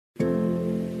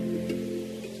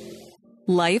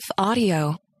Life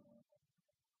Audio.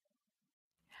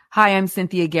 Hi, I'm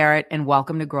Cynthia Garrett, and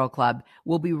welcome to Girl Club.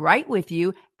 We'll be right with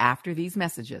you after these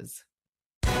messages.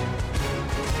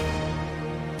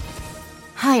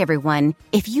 Hi, everyone.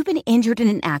 If you've been injured in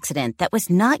an accident that was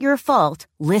not your fault,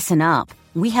 listen up.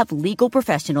 We have legal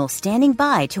professionals standing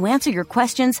by to answer your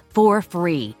questions for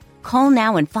free. Call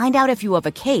now and find out if you have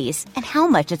a case and how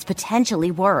much it's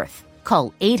potentially worth.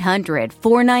 Call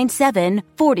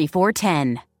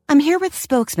 800-497-4410. I'm here with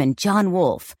spokesman John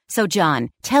Wolf. So, John,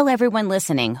 tell everyone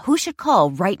listening who should call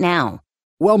right now.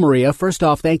 Well, Maria, first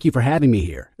off, thank you for having me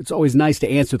here. It's always nice to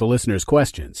answer the listeners'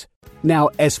 questions. Now,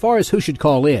 as far as who should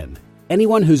call in,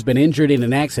 anyone who's been injured in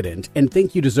an accident and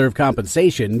think you deserve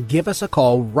compensation, give us a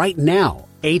call right now.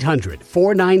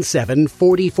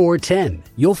 800-497-4410.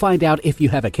 You'll find out if you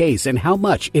have a case and how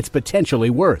much it's potentially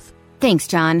worth. Thanks,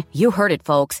 John. You heard it,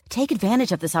 folks. Take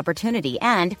advantage of this opportunity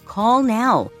and call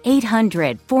now.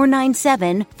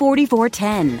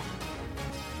 800-497-4410.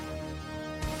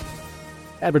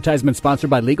 Advertisement sponsored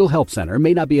by Legal Help Center.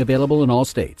 May not be available in all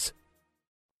states.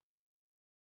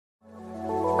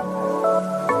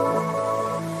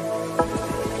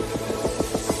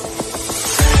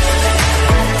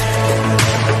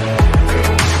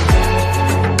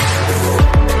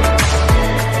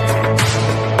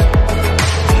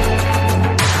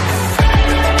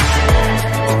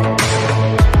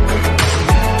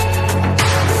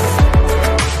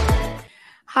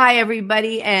 Hi,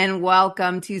 everybody, and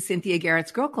welcome to Cynthia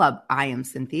Garrett's Girl Club. I am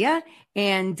Cynthia,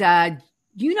 and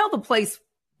you know the place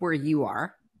where you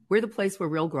are. We're the place where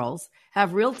real girls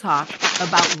have real talk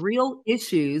about real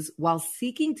issues while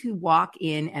seeking to walk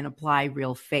in and apply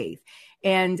real faith.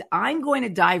 And I'm going to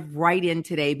dive right in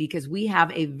today because we have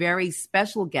a very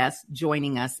special guest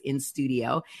joining us in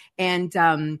studio. And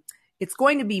it's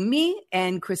going to be me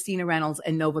and Christina Reynolds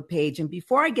and Nova Page. And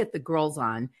before I get the girls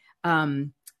on,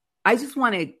 I just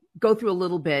want to go through a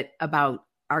little bit about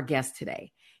our guest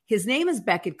today. His name is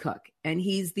Becket Cook, and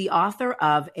he's the author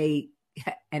of an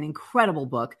incredible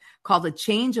book called A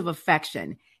Change of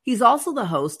Affection. He's also the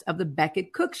host of the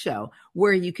Becket Cook Show,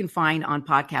 where you can find on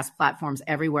podcast platforms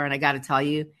everywhere. And I got to tell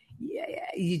you,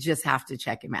 you just have to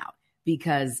check him out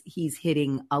because he's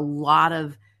hitting a lot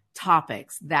of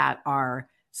topics that are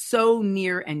so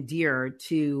near and dear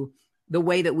to the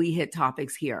way that we hit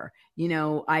topics here. You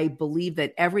know, I believe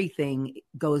that everything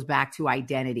goes back to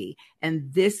identity.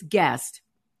 And this guest,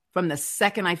 from the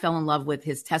second I fell in love with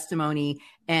his testimony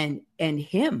and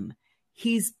him,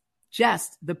 he's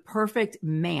just the perfect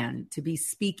man to be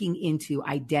speaking into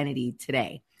identity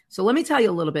today. So let me tell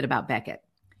you a little bit about Becket.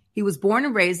 He was born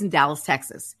and raised in Dallas,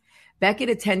 Texas. Becket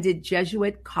attended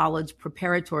Jesuit College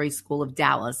Preparatory School of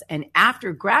Dallas, and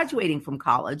after graduating from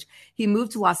college, he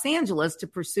moved to Los Angeles to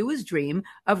pursue his dream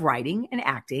of writing and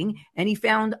acting, and he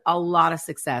found a lot of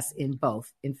success in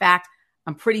both. In fact,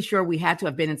 I'm pretty sure we had to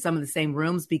have been in some of the same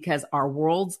rooms because our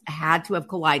worlds had to have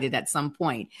collided at some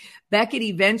point. Becket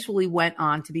eventually went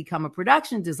on to become a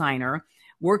production designer,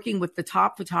 working with the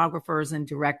top photographers and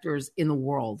directors in the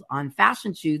world on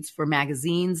fashion shoots for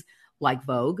magazines like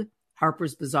Vogue,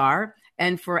 Harper's Bazaar,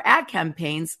 and for ad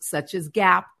campaigns such as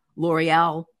Gap,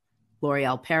 L'Oreal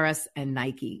Paris, and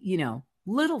Nike. You know,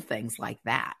 little things like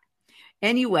that.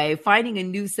 Anyway, finding a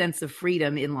new sense of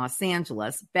freedom in Los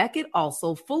Angeles, Becket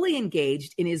also fully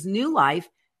engaged in his new life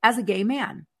as a gay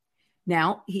man.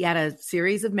 Now, he had a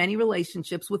series of many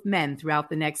relationships with men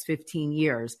throughout the next 15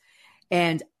 years.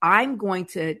 And I'm going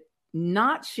to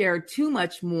not share too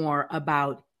much more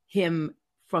about him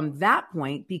from that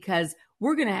point because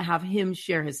we're going to have him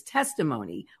share his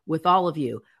testimony with all of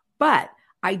you. But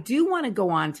I do want to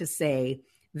go on to say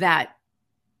that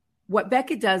what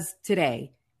Becket does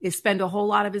today is spend a whole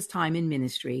lot of his time in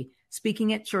ministry,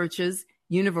 speaking at churches,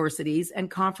 universities, and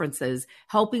conferences,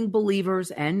 helping believers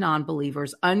and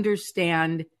non-believers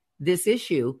understand this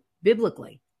issue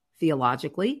biblically,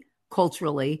 theologically,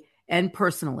 culturally, and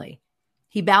personally.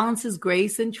 He balances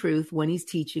grace and truth when he's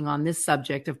teaching on this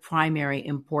subject of primary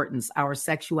importance. Our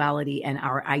sexuality and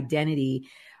our identity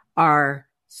are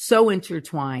so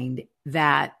intertwined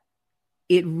that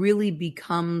it really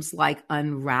becomes like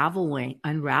unraveling,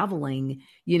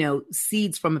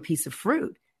 seeds from a piece of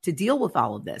fruit to deal with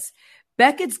all of this.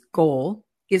 Becket's goal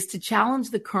is to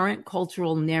challenge the current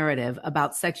cultural narrative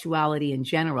about sexuality in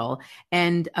general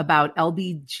and about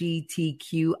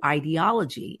LGBTQ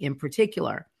ideology in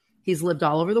particular. He's lived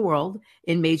all over the world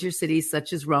in major cities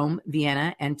such as Rome,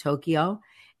 Vienna, and Tokyo.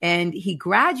 And he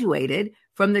graduated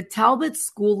from the Talbot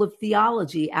School of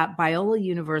Theology at Biola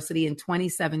University in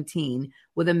 2017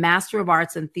 with a Master of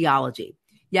Arts in Theology.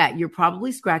 Yeah, you're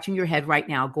probably scratching your head right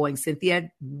now going, Cynthia,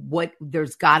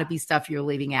 there's got to be stuff you're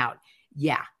leaving out.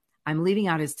 Yeah, I'm leaving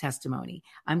out his testimony.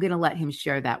 I'm going to let him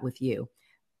share that with you.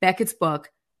 Beckett's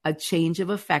book, A Change of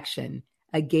Affection,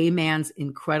 A Gay Man's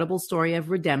Incredible Story of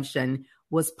Redemption,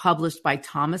 was published by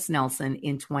Thomas Nelson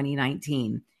in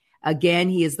 2019. Again,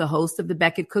 he is the host of the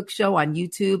Becket Cook Show on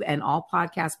YouTube and all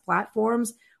podcast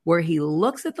platforms, where he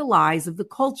looks at the lies of the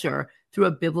culture through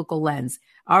a biblical lens.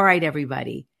 All right,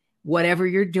 everybody, whatever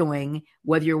you're doing,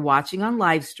 whether you're watching on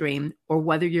live stream or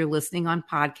whether you're listening on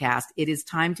podcast, it is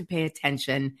time to pay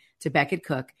attention to Becket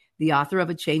Cook, the author of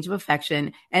A Change of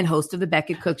Affection and host of the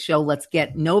Becket Cook Show. Let's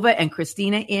get Nova and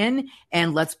Christina in,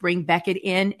 and let's bring Becket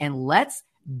in, and let's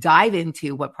dive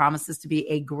into what promises to be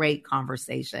a great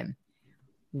conversation.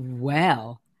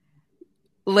 Well,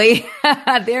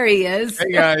 there he is.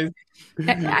 Hey, guys.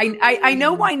 I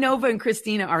know why Nova and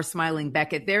Christina are smiling,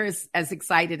 Becket. They're as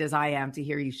excited as I am to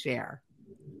hear you share.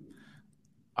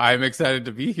 I'm excited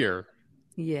to be here.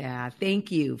 Yeah,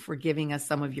 thank you for giving us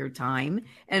some of your time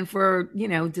and for,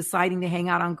 deciding to hang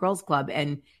out on Girls Club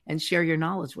and share your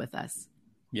knowledge with us.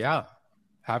 Yeah,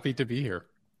 happy to be here.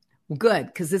 Well, good,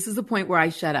 because this is the point where I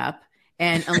shut up.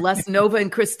 And unless Nova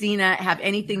and Christina have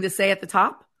anything to say at the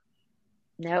top?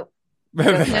 Nope.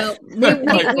 No,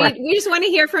 we just want to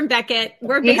hear from Becket.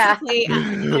 We're basically,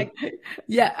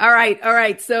 yeah. All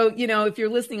right. So, if you're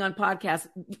listening on podcast,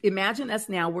 imagine us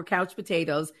now. We're couch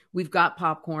potatoes. We've got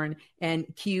popcorn, and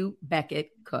cue Becket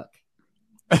Cook.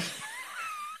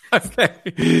 Okay.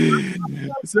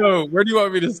 So where do you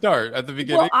want me to start? At the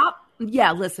beginning?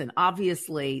 Well, listen,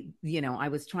 obviously, I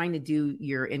was trying to do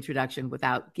your introduction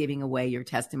without giving away your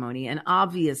testimony. And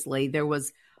obviously there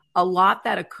was a lot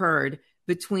that occurred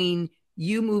between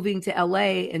you moving to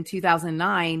LA in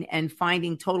 2009 and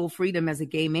finding total freedom as a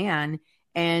gay man,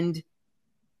 and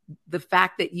the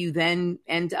fact that you then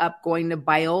end up going to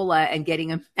Biola and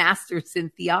getting a master's in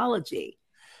theology.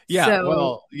 Yeah. So,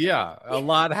 well, yeah, a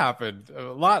lot happened.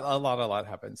 A lot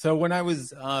happened. So when I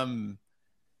was,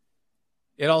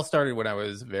 it all started when I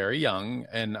was very young,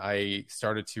 and I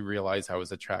started to realize I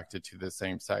was attracted to the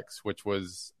same sex, which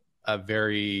was a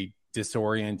very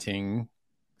disorienting.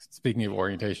 Speaking of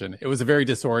orientation, it was a very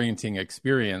disorienting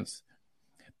experience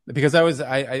because I was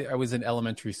in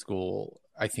elementary school,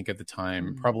 I think at the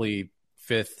time, probably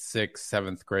 5th, 6th,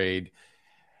 7th grade.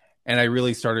 And I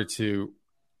really started to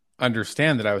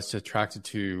understand that I was attracted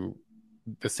to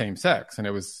the same sex. And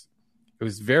it was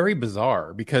very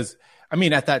bizarre because,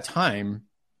 at that time,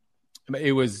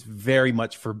 it was very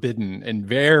much forbidden and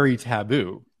very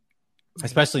taboo,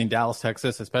 especially in Dallas,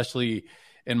 Texas, especially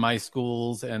in my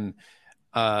schools. And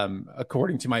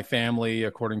according to my family,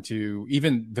 according to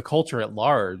even the culture at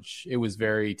large, it was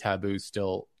very taboo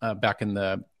still back in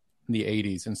the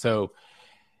 80s. And so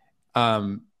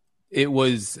it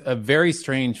was a very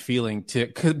strange feeling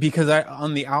because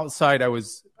on the outside I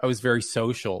was very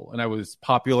social and I was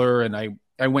popular, and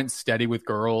I went steady with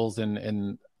girls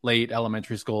in late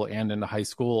elementary school and into high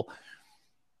school.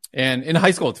 And in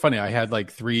high school, it's funny, I had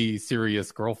like 3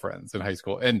 serious girlfriends in high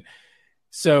school. And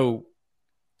so,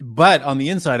 but on the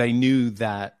inside, I knew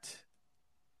that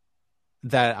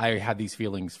I had these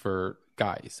feelings for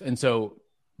guys. And so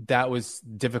that was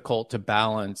difficult to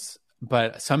balance,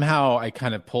 but somehow I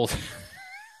kind of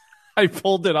I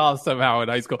pulled it off somehow in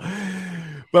high school.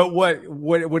 But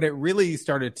when it really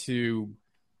started to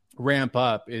ramp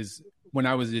up is when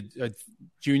I was a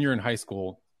junior in high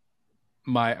school.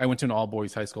 I went to an all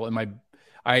boys high school, and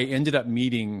I ended up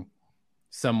meeting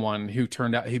someone who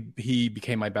turned out he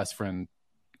became my best friend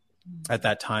at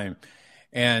that time,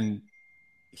 and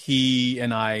he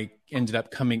and I ended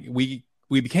up coming. We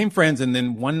became friends, and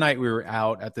then one night we were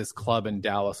out at this club in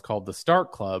Dallas called the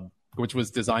Stark Club, which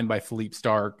was designed by Philippe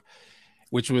Stark,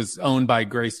 which was owned by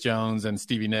Grace Jones and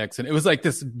Stevie Nicks, and it was like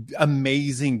this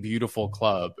amazing, beautiful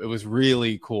club. It was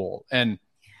really cool, and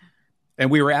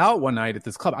we were out one night at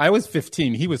this club. I was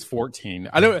 15, he was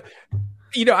 14. I don't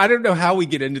know how we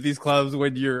get into these clubs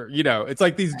when you're, it's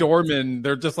like these doormen,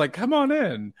 they're just like, come on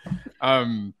in.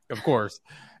 Of course.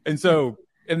 And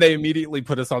they immediately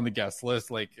put us on the guest list,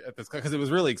 like at this, because it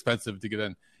was really expensive to get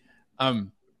in.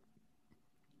 And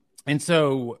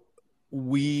so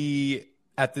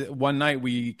one night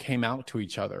we came out to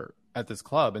each other at this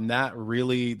club, and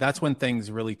that's when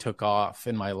things really took off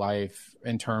in my life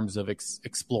in terms of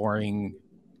exploring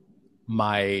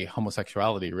my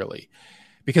homosexuality, really.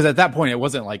 Because at that point, it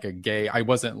wasn't like a gay. I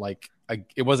wasn't like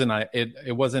it wasn't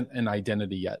an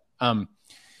identity yet.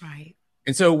 Right.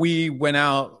 And so we went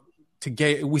out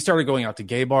to we started going out to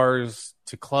gay bars,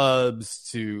 to clubs,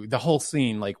 to the whole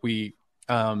scene. Like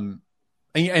and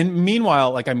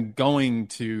meanwhile, like I'm going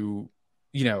to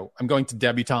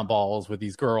debutante balls with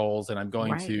these girls, and I'm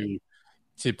going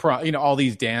all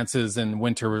these dances and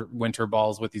winter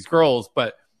balls with these girls.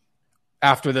 But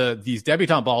after these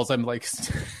debutante balls, I'm like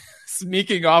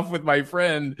sneaking off with my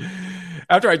friend.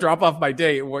 After I drop off my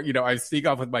date, I sneak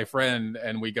off with my friend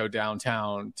and we go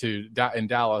downtown in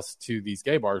Dallas to these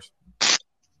gay bars.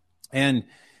 And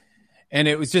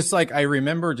it was just like, I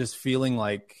remember just feeling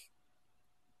like,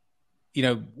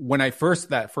 when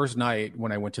that first night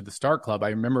when I went to the Start Club, I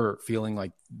remember feeling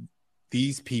like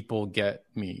these people get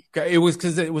me. It was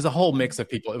because it was a whole mix of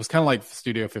people. It was kind of like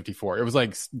Studio 54. It was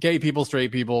like gay people,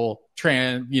 straight people,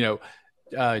 trans,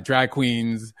 drag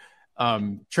queens,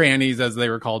 trannies as they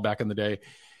were called back in the day.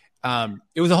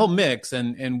 It was a whole mix.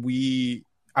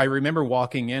 I remember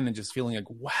walking in and just feeling like,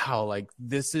 wow, like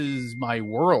this is my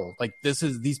world. Like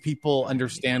these people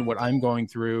understand what I'm going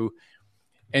through.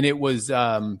 And it was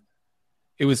kind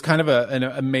of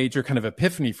a major kind of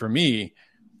epiphany for me.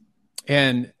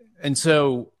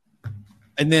 So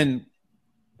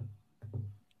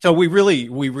we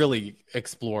really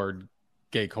explored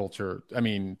gay culture,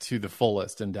 to the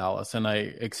fullest in Dallas. And I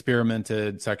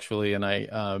experimented sexually, and I,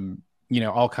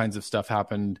 all kinds of stuff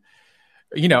happened,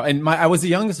 and I was the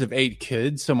youngest of 8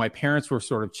 kids. So my parents were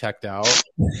sort of checked out.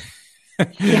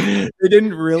 They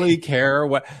didn't really care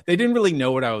they didn't really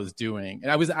know what I was doing.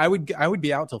 And I would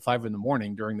be out till 5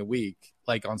 a.m. during the week,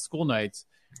 like on school nights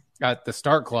at the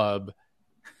Start Club.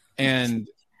 And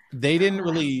they didn't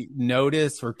really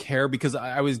notice or care because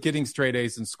I was getting straight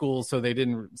A's in school. So they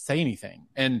didn't say anything.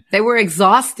 And they were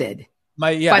exhausted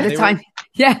by the time.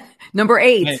 Number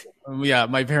 8.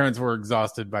 My parents were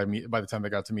exhausted by the time they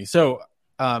got to me. So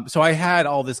I had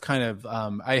all this kind of,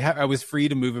 I was free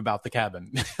to move about the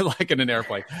cabin, like in an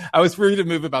airplane. I was free to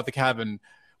move about the cabin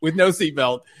with no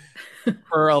seatbelt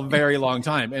for a very long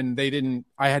time. And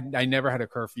I never had a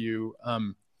curfew.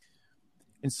 And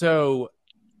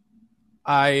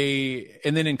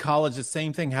then in college, the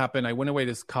same thing happened. I went away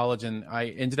to college and I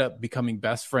ended up becoming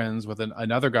best friends with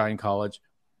another guy in college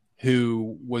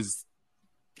who was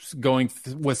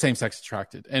same-sex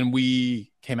attracted, and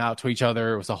we came out to each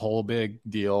other. It was a whole big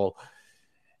deal.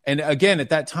 And again, at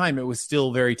that time, it was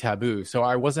still very taboo. So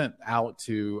I wasn't out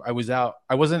to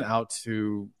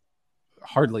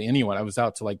hardly anyone. I was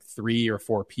out to like 3 or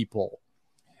 4 people.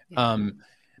 And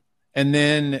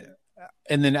then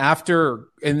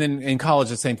in college,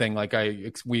 the same thing. Like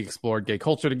we explored gay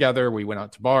culture together. We went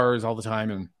out to bars all the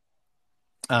time.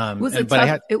 It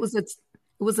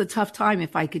was a tough time,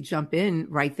 if I could jump in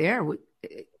right there,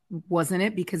 wasn't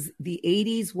it? Because the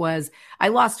 80s I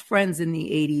lost friends in the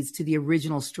 80s to the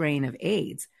original strain of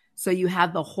AIDS. So you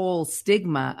had the whole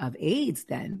stigma of AIDS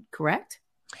then, correct?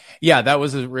 Yeah, it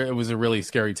was a really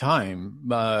scary time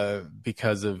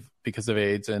because of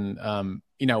AIDS. And,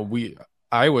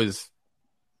 I was,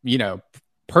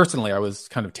 personally, I was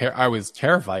kind of, I was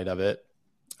terrified of it.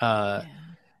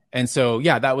 And so,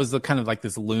 that was the kind of like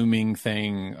this looming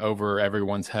thing over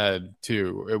everyone's head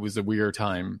too. It was a weird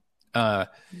time. And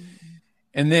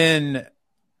then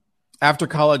after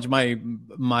college,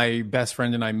 my best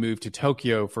friend and I moved to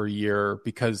Tokyo for a year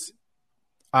because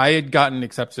I had gotten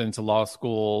accepted into law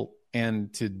school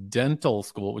and to dental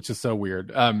school, which is so weird.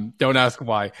 Don't ask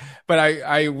why, but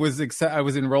I was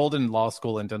enrolled in law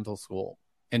school and dental school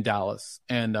in Dallas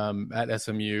and at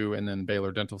SMU and then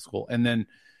Baylor Dental School. But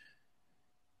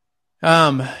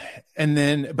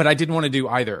I didn't want to do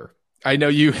either. I know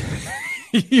you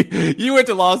you went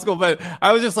to law school, but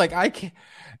I was just like, I can't,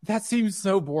 that seems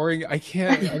so boring. I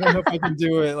don't know if I can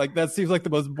do it. Like, that seems like the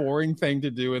most boring thing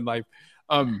to do in life.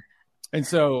 And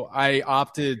so I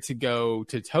opted to go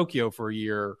to Tokyo for a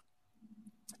year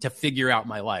to figure out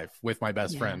my life with my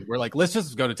best friend. We're like, let's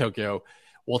just go to Tokyo.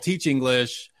 We'll teach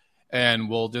English and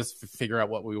we'll just figure out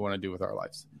what we want to do with our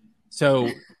lives. So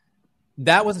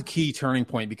that was a key turning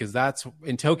point because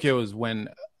in Tokyo is when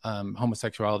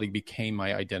homosexuality became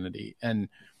my identity. And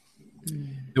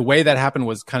the way that happened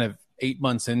was kind of 8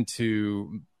 months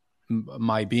into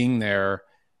my being there.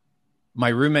 My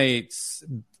roommate's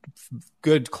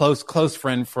close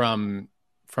friend from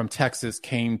Texas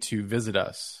came to visit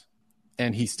us,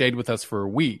 and he stayed with us for a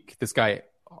week. This guy,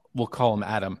 we'll call him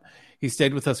Adam. He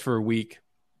stayed with us for a week.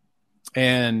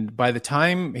 And by the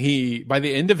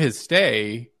end of his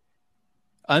stay,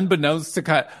 unbeknownst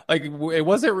to it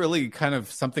wasn't really kind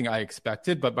of something I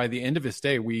expected, but by the end of his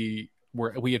stay, we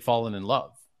had fallen in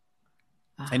love.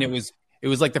 And it was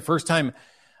like the first time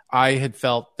I had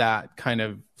felt that kind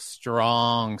of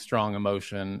strong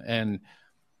emotion. And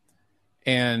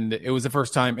it was the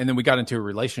first time, and then we got into a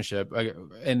relationship,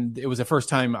 and it was the first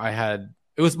time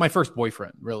it was my first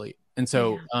boyfriend, really. And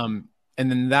so, and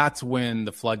then that's when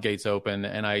the floodgates opened,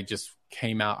 and I just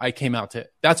came out.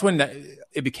 That's when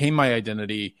it became my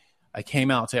identity. I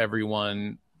came out to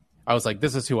everyone. I was like,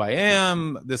 this is who I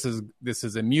am. This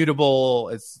is immutable.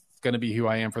 It's going to be who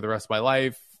I am for the rest of my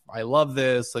life. I love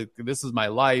this. Like, this is my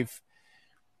life.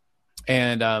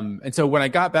 And so when I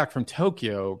got back from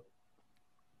Tokyo,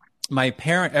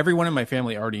 everyone in my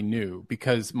family already knew,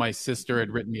 because my sister had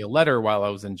written me a letter while I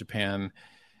was in Japan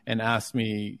and asked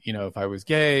me, if I was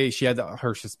gay. She had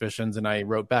her suspicions, and I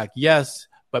wrote back, yes,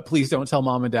 but please don't tell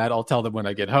mom and dad. I'll tell them when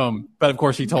I get home. But of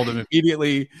course, she told them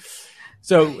immediately.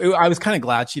 So I was kind of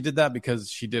glad she did that, because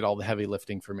she did all the heavy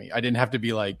lifting for me. I didn't have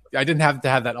to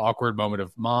have that awkward moment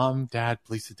of, Mom, Dad,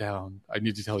 please sit down. I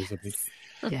need to tell you something.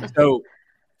 Yeah. So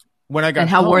when I got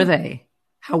how home, were they?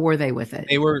 How were they with it?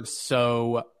 They were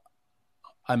so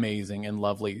amazing and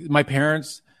lovely. My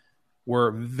parents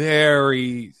were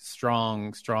very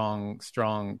strong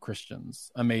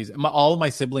Christians. Amazing. All of my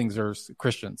siblings are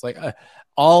Christians. Like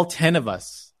all 10 of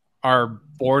us are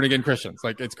born again Christians.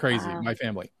 Like, it's crazy. Wow. My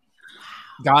family.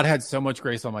 God had so much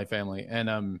grace on my family.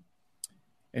 And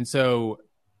so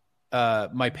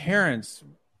my parents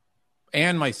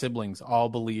and my siblings all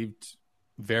believed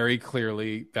very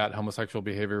clearly that homosexual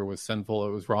behavior was sinful.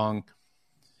 It was wrong.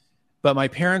 But my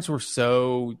parents were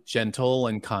so gentle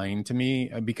and kind to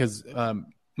me, because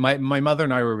my mother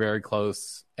and I were very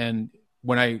close. And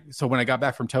when I got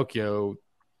back from Tokyo,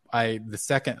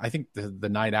 the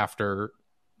night after,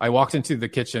 I walked into the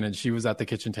kitchen, and she was at the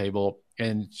kitchen table,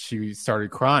 and she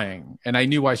started crying. And I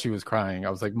knew why she was crying.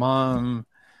 I was like, Mom,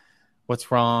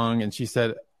 what's wrong? And she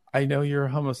said, I know you're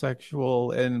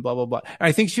homosexual and blah, blah, blah. And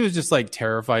I think she was just like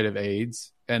terrified of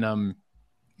AIDS. And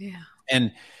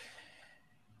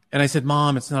And I said,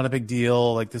 Mom, it's not a big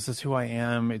deal. Like, this is who I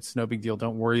am. It's no big deal.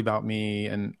 Don't worry about me.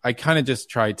 And I kind of just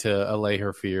tried to allay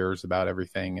her fears about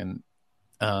everything.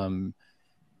 And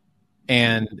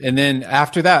then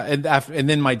after that, and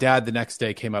then my dad the next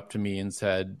day came up to me and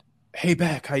said, Hey,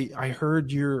 Beck, I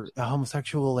heard you're a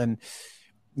homosexual, and,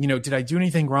 did I do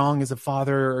anything wrong as a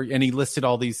father? And he listed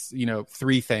all these,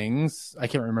 3 things. I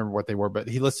can't remember what they were, but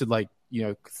he listed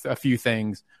a few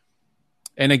things.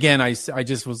 And again, I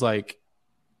just was like,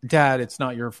 Dad, it's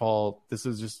not your fault. This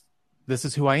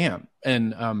is who I am.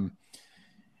 And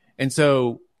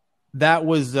so that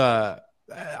was,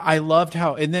 I loved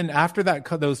how, and then after that,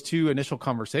 those 2 initial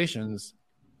conversations,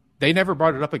 they never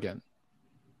brought it up again.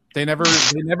 They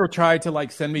never tried to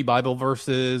send me Bible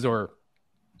verses, or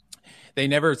they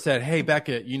never said, Hey,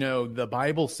 Becket, the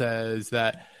Bible says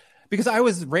that, because I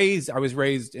was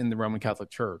raised in the Roman Catholic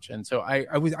Church. And so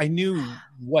I knew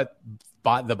what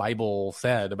the Bible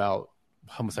said about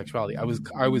homosexuality. I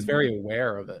was very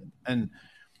aware of it. And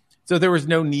so there was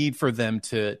no need for them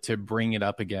to bring it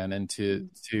up again and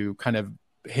to kind of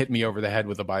hit me over the head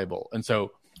with the Bible. And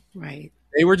so right.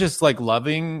 They were just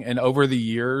loving, and over the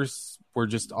years were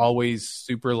just always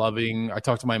super loving. I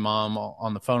talked to my mom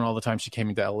on the phone all the time. She came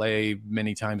into LA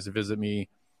many times to visit me.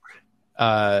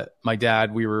 My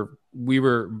dad, we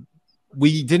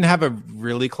didn't have a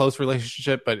really close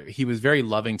relationship, but he was very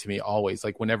loving to me always.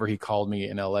 Like, whenever he called me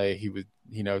in LA, he would,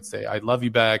 say, I love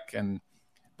you, Beck, and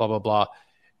blah, blah, blah.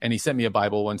 And he sent me a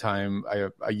Bible one time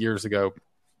years ago.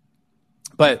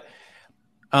 But,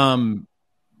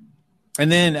 and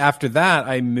then after that,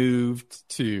 I moved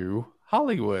to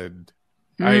Hollywood.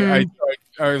 I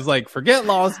was like, forget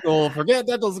law school, forget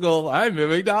dental school. I'm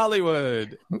moving to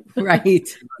Hollywood. Right.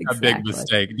 A big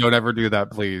mistake. Don't ever do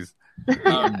that, please.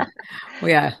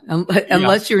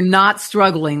 Unless you're not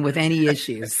struggling with any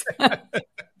issues.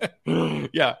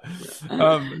 Yeah.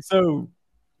 So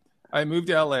I moved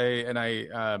to LA, and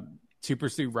I to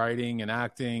pursue writing and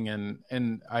acting,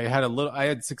 and I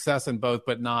had success in both,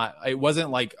 but it wasn't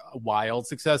like a wild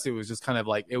success. It was just kind of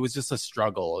it was just a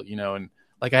struggle, and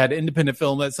I had independent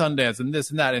film at Sundance and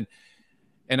this and that,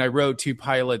 and I wrote 2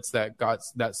 pilots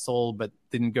that sold but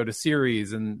didn't go to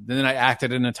series, and then I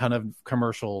acted in a ton of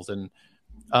commercials, and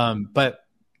but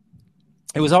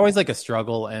it was always a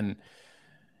struggle, and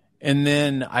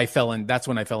then that's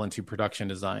when I fell into production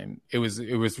design. It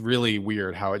was really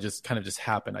weird how it just kind of just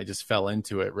happened. I just fell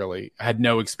into it. Really, I had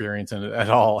no experience in it at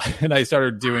all, and I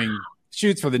started doing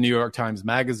shoots for the New York Times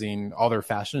Magazine, all their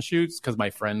fashion shoots, because my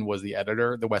friend was the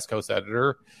editor, the West Coast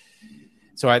editor.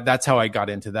 So that's how I got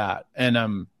into that.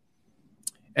 And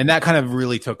that kind of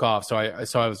really took off. So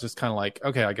I was just kind of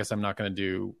okay, I guess I'm not going to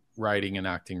do writing and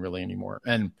acting really anymore.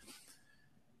 And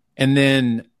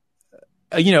then,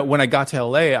 when I got to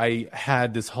LA, I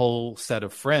had this whole set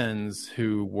of friends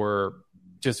who were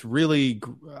just really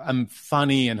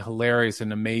funny and hilarious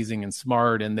and amazing and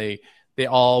smart. And they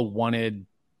all wanted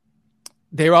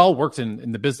they all worked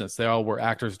in the business. They all were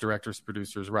actors, directors,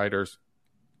 producers, writers.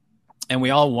 And we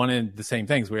all wanted the same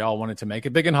things. We all wanted to make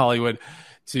it big in Hollywood,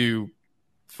 to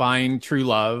find true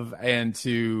love, and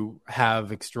to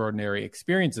have extraordinary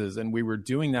experiences. And we were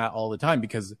doing that all the time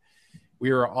because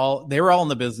they were all in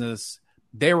the business.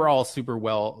 They were all super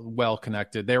well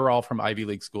connected. They were all from Ivy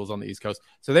League schools on the East Coast.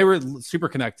 So they were super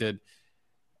connected.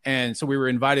 And so we were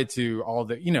invited to all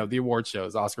the, the award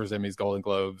shows, Oscars, Emmys, Golden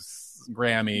Globes,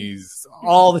 Grammys,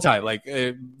 all the time. Like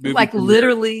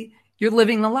literally you're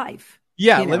living the life.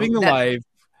 Yeah. Living the life,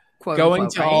 quote, going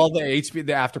unquote, to right? all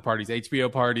the after parties,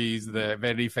 HBO parties, the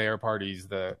Vanity Fair parties,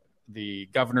 the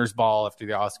governor's ball after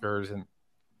the Oscars, and,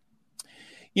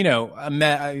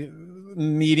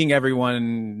 meeting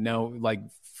everyone, like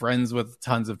friends with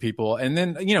tons of people. And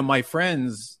then, my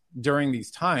friends during these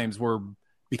times were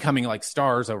becoming like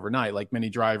stars overnight. Like Minnie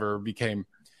Driver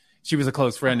she was a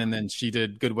close friend, and then she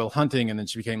did Good Will Hunting, and then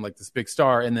she became like this big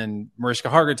star. And then Mariska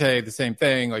Hargitay, the same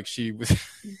thing. Like she was,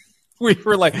 we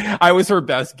were like, I was her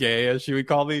best gay, as she would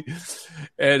call me.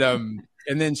 And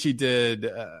then she did,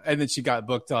 and then she got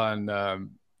booked on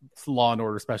Law and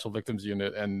Order Special Victims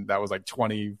Unit, and that was like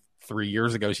 23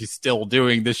 years ago. She's still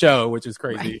doing the show, which is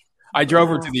crazy. Right. I drove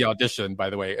her to the audition, by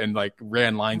the way, and like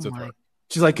ran lines with her.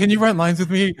 She's like, "Can you run lines with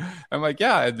me?" I'm like,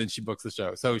 "Yeah," and then she books the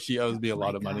show, so she owes me a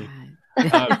lot of money.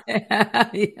 Yeah,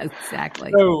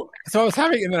 exactly. So I was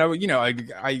having, and then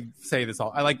I say this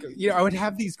all. I would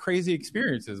have these crazy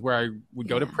experiences where I would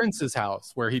go to Prince's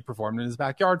house, where he performed in his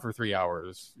backyard for 3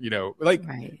 hours.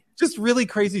 Just really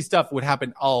crazy stuff would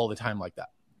happen all the time like that.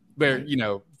 Where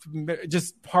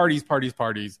just parties.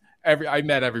 I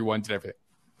met everyone, did everything.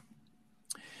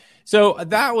 So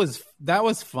that was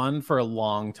fun for a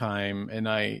long time, and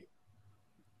a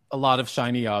lot of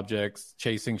shiny objects,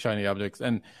 chasing shiny objects,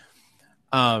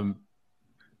 but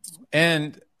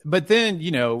then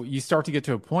you start to get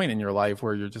to a point in your life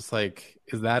where you're just like,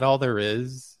 is that all there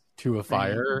is to a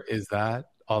fire? Is that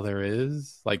all there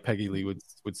is? Like Peggy Lee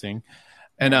would sing,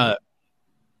 and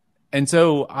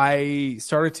so I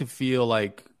started to feel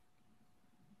like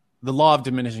the law of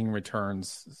diminishing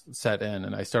returns set in,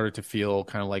 and I started to feel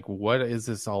kind of like, what is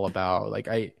this all about? Like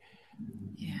I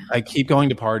keep going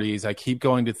to parties. I keep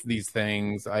going to these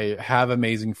things. I have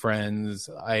amazing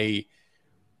friends. I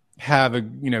have a,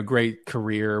 great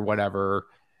career, whatever.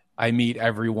 I meet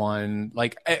everyone,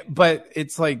 but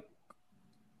it's like,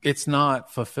 it's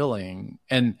not fulfilling.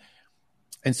 And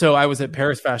so I was at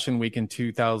Paris Fashion Week in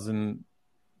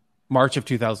March of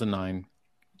 2009.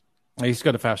 I used to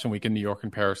go to Fashion Week in New York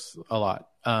and Paris a lot.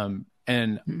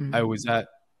 I was at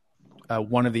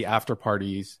one of the after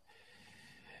parties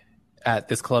at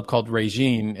this club called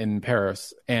Regine in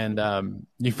Paris. And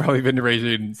you've probably been to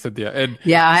Regine, Cynthia. And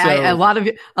a lot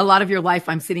of your life,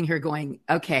 I'm sitting here going,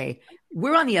 okay,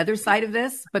 we're on the other side of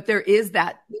this, but there is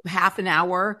that half an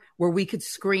hour where we could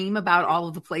scream about all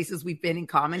of the places we've been in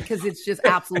common, because it's just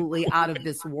absolutely out of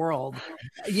this world.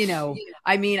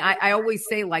 I mean, I always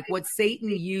say, like, what Satan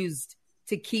used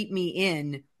to keep me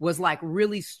in was like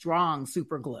really strong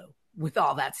super glue with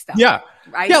all that stuff. Yeah.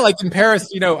 Right. Yeah. Like in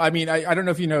Paris, I mean, I don't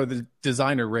know if you know the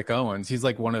designer Rick Owens. He's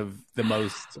like one of the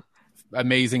most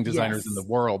amazing designers in the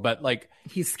world, but like,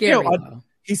 he's scary.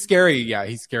 He's scary. Yeah,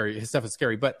 he's scary. His stuff is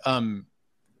scary. But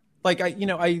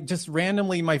I just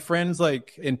randomly, my friend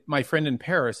in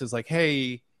Paris is like,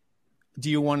 hey, do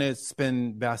you want to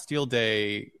spend Bastille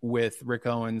Day with Rick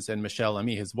Owens and Michelle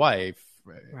Emy, his wife?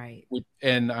 Right.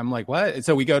 And I'm like, what?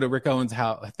 So we go to Rick Owens'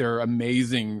 house, their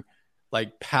amazing,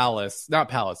 like not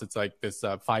palace. It's like this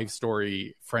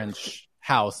 5-story French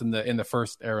house in the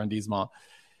first arrondissement.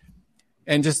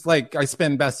 And just like, I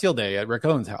spend Bastille Day at Rick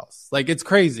Owens' house. Like, it's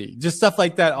crazy. Just stuff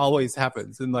like that always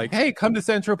happens. And like, hey, come to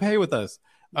Saint-Tropez with us.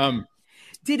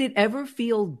 Did it ever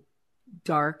feel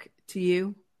dark to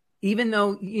you? Even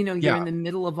though, you're in the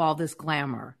middle of all this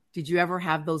glamour. Did you ever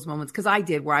have those moments? Because I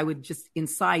did, where I would just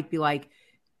inside be like,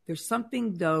 there's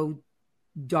something though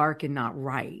dark and not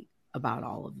right about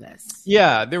all of this.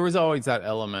 Yeah, there was always that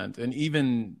element. And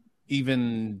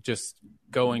even just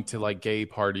going to like gay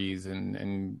parties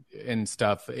and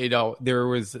stuff, there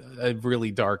was a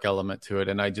really dark element to it.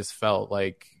 And I just felt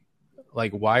like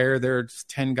why are there just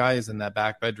 10 guys in that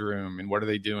back bedroom, and what are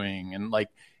they doing? And like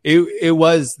there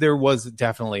was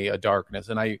definitely a darkness.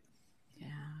 And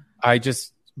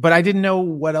but I didn't know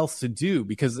what else to do,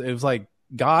 because it was like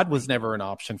God was never an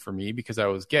option for me because I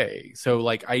was gay. So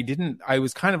like I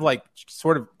was kind of like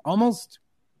sort of almost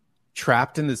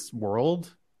trapped in this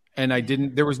world, and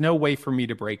there was no way for me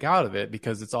to break out of it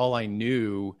because it's all I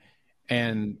knew,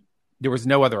 and there was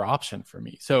no other option for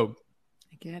me. So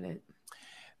I get it.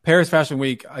 Paris Fashion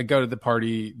Week, I go to the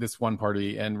party, this one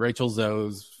party, and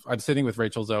I'm sitting with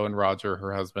Rachel Zoe and Roger,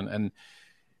 her husband,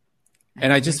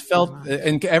 and I just felt,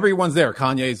 and everyone's there.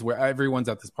 Everyone's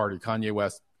at this party. Kanye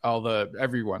West,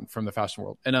 everyone from the fashion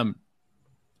world, and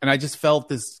I just felt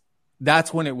this.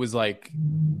 That's when it was like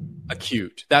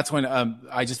acute. That's when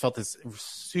I just felt this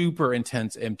super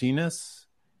intense emptiness,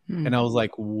 and I was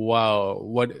like,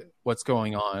 "Whoa, what's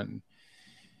going on?"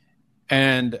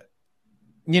 And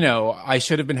I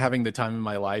should have been having the time of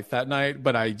my life that night,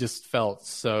 but I just felt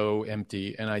so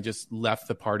empty. And I just left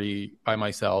the party by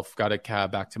myself, got a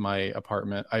cab back to my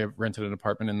apartment. I rented an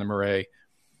apartment in the Marais.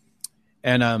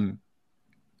 And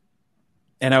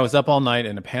I was up all night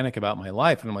in a panic about my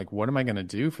life. And I'm like, what am I going to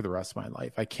do for the rest of my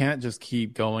life? I can't just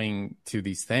keep going to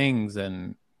these things.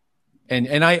 And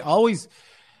I always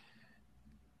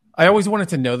wanted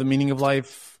to know the meaning of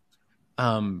life.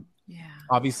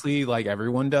 Obviously, like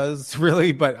everyone does,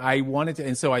 really, but I wanted to,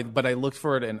 and so I looked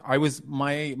for it, and I was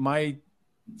my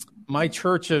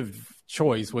church of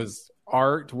choice was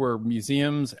art, were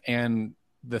museums and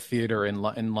the theater in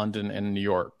London and New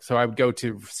York. So I would go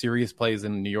to serious plays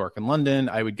in New York and London.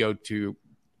 I would go to,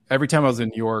 every time I was in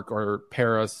New York or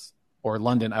Paris or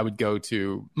London, I would go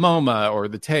to MoMA or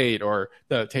the Tate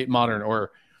Modern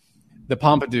or the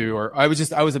Pompidou, or I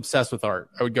was obsessed with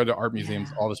art. I would go to art museums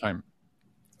all the time.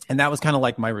 And that was kind of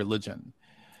like my religion.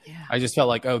 Yeah. I just felt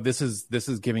like, oh, this is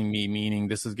giving me meaning.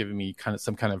 This is giving me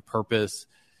some kind of purpose.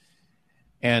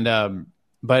 And,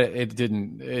 but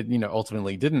it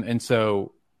ultimately didn't. And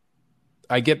so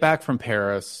I get back from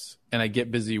Paris and I get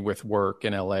busy with work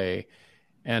in LA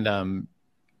and,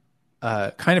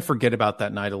 kind of forget about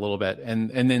that night a little bit.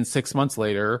 And then 6 months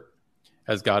later,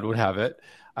 as God would have it,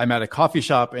 I'm at a coffee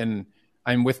shop and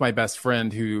I'm with my best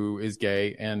friend who is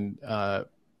gay. And,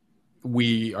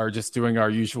 we are just doing our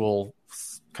usual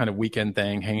kind of weekend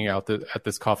thing, hanging out at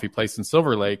this coffee place in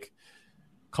Silver Lake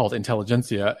called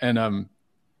Intelligentsia. And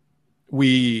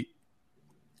we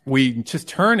just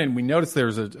turn and we notice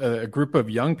there's a group of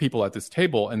young people at this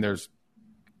table, and there's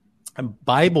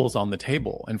Bibles on the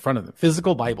table in front of them,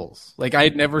 physical Bibles. Like I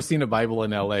had never seen a Bible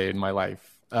in LA in my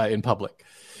life, in public.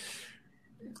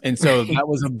 And so that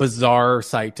was a bizarre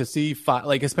sight to see,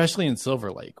 like especially in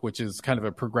Silver Lake, which is kind of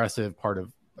a progressive part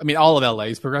of, I mean, all of LA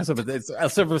is progressive, but it's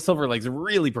Silver Lake's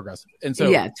really progressive. And so,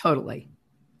 yeah, totally.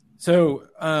 So,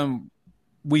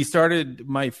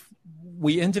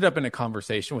 we ended up in a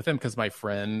conversation with him because my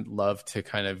friend loved to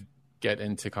kind of get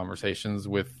into conversations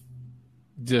with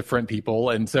different people.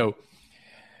 And so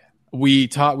we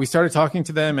started talking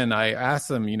to them, and I asked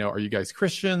them, are you guys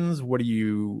Christians? What do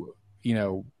you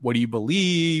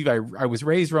believe? I was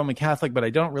raised Roman Catholic, but I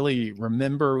don't really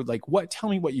remember, tell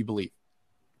me what you believe.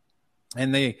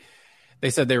 And they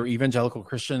said they were evangelical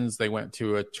Christians. They went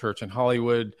to a church in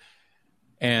Hollywood,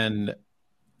 and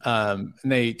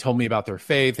they told me about their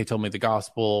faith. They told me the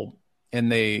gospel,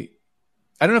 and I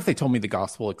don't know if they told me the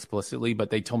gospel explicitly, but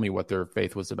they told me what their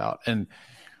faith was about. And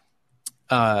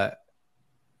then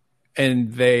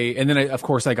of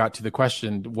course I got to the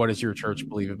question, what does your church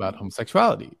believe about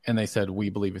homosexuality? And they said, we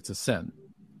believe it's a sin.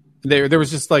 There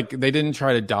was just they didn't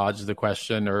try to dodge the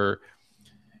question or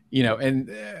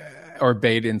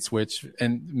bait and switch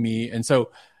and me. And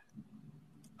so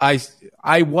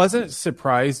I wasn't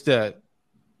surprised at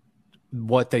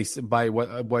what they by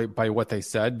what they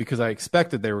said, because I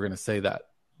expected they were going to say that,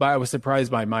 but I was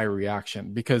surprised by my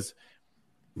reaction, because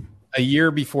a year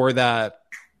before that,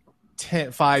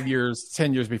 10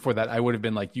 years before that, I would have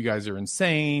been like, you guys are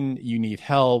insane. You need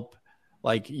help.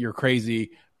 Like, you're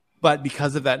crazy. But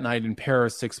because of that night in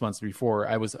Paris 6 months before,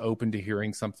 I was open to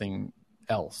hearing something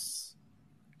else.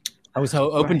 I was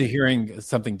open to hearing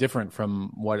something different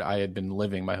from what I had been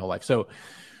living my whole life. So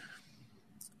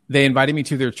they invited me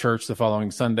to their church the following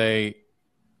Sunday.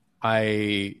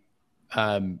 I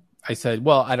said,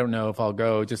 well, I don't know if I'll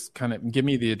go. Just kind of give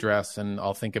me the address and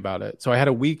I'll think about it. So I had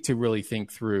a week to really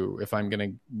think through if I'm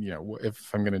going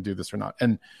to do this or not.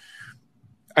 And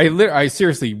I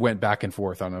seriously went back and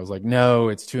forth on it. I was like, no,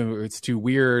 it's too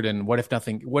weird. And what if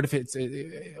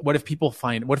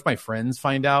my friends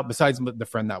find out, besides the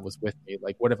friend that was with me?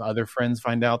 Like, what if other friends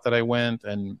find out that I went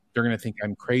and they're going to think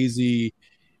I'm crazy?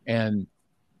 And,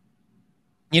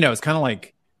 it's kind of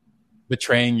like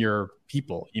betraying your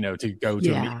people, to go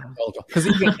to an evangelical, because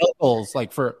evangelicals,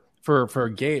 like for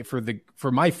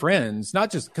my friends,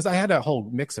 not just because I had a whole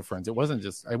mix of friends. It wasn't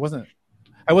just, I wasn't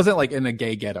like in a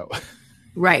gay ghetto.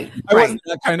 Right. I wasn't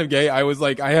that kind of gay. I was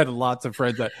like, I had lots of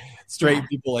friends that straight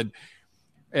people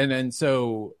and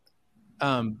so,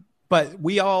 but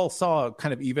we all saw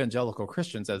kind of evangelical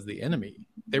Christians as the enemy.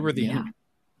 They were the enemy.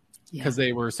 because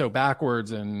they were so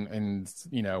backwards and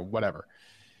whatever.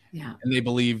 Yeah. And they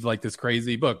believed like this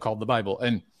crazy book called the Bible.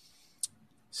 And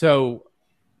so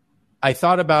I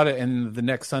thought about it, and the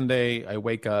next Sunday I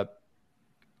wake up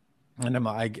and I'm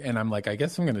like, I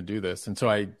guess I'm going to do this. And so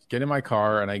I get in my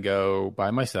car and I go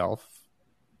by myself,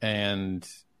 and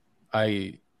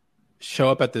I show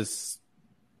up at this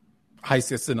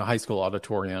it's in a high school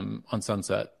auditorium on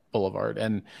Sunset Boulevard.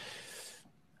 And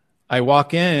I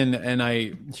walk in and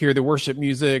I hear the worship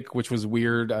music, which was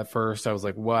weird at first. I was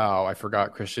like, wow, I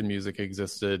forgot Christian music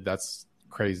existed. That's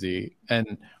crazy.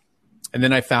 And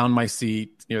then I found my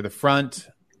seat near the front,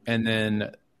 and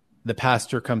then the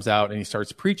pastor comes out and he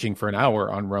starts preaching for an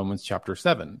hour on Romans chapter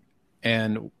 7.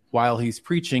 And while he's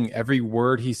preaching, every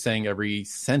word he's saying, every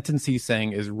sentence he's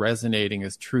saying is resonating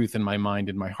as truth in my mind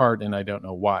and my heart, and I don't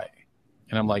know why.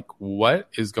 And I'm like, what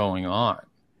is going on?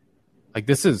 Like,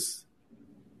 this is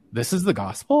the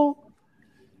gospel?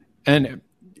 And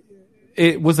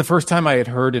it was the first time I had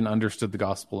heard and understood the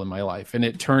gospel in my life. And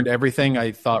it turned everything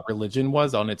I thought religion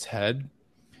was on its head.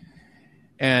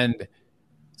 And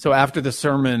so after the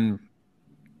sermon,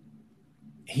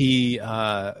 he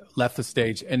left the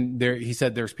stage, and he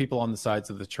said, there's people on the sides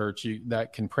of the church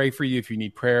that can pray for you if you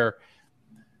need prayer.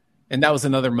 And that was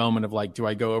another moment of like, do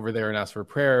I go over there and ask for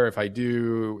prayer? If I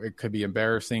do, it could be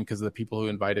embarrassing because the people who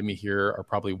invited me here are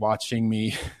probably watching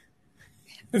me.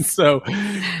 And so,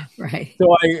 right.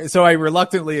 So I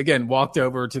reluctantly again walked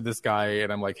over to this guy,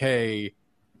 and I'm like, hey,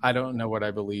 I don't know what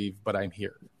I believe, but I'm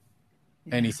here.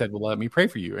 Yeah. And he said, well, let me pray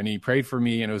for you. And he prayed for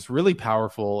me, and it was really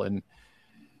powerful. And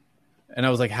I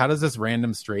was like, how does this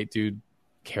random straight dude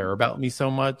care about me so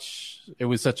much? It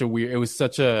was such a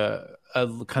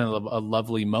kind of a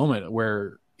lovely moment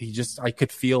where I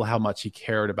could feel how much he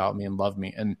cared about me and loved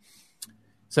me. And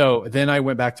so then I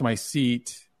went back to my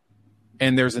seat,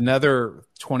 and there's another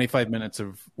 25 minutes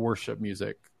of worship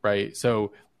music, right?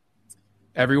 So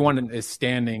everyone is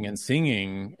standing and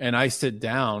singing, and I sit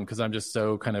down because I'm just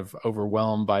so kind of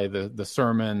overwhelmed by the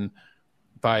sermon,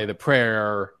 by the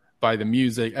prayer, by the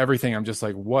music, everything. I'm just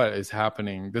like, what is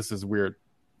happening? This is weird.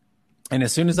 And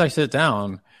as soon as I sit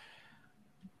down,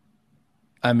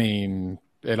 I mean,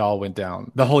 it all went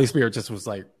down. The Holy Spirit just was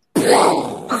like,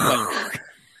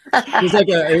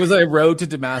 it was a road to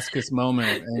Damascus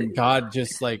moment. And God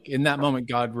just like, in that moment,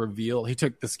 God revealed, he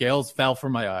took the scales, fell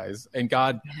from my eyes, and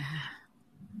God,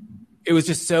 it was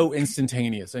just so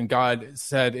instantaneous. And God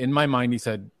said, in my mind, he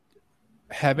said,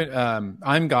 heaven,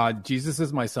 I'm God, Jesus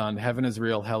is my son, heaven is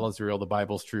real, hell is real, the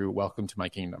Bible's true, welcome to my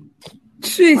kingdom.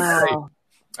 Jeez. Wow.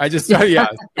 I just started,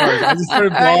 I just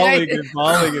started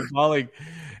bawling.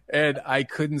 And I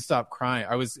couldn't stop crying.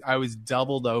 I was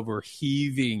doubled over,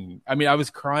 heaving. I mean, I was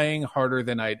crying harder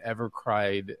than I'd ever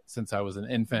cried since I was an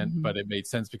infant, but it made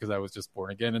sense because I was just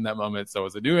born again in that moment. So I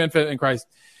was a new infant in Christ.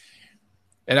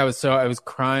 And I was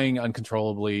crying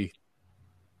uncontrollably.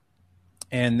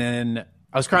 And then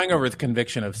I was crying over the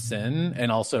conviction of sin,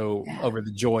 and also over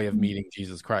the joy of meeting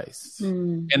Jesus Christ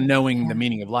and knowing the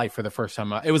meaning of life for the first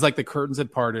time. It was like the curtains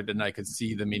had parted and I could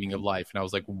see the meaning of life. And I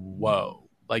was like, whoa,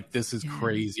 like this is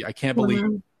crazy. I can't believe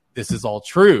this is all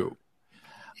true.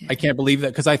 I can't believe that,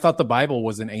 because I thought the Bible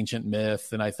was an ancient myth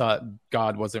and I thought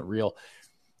God wasn't real.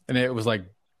 And it was like,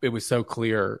 it was so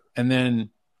clear. And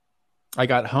then I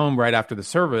got home right after the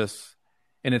service,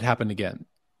 and it happened again.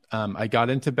 I got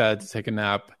into bed to take a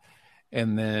nap.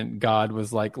 And then God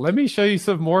was like, let me show you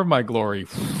some more of my glory.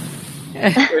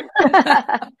 And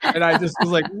I just was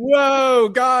like, whoa,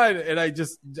 God. And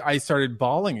I started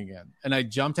bawling again. And I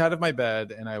jumped out of my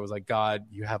bed and I was like, God,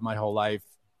 you have my whole life.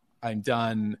 I'm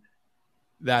done.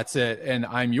 That's it. And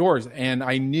I'm yours. And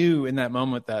I knew in that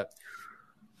moment that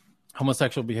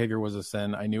homosexual behavior was a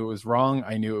sin. I knew it was wrong.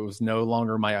 I knew it was no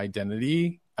longer my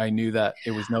identity. I knew that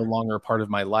it was no longer a part of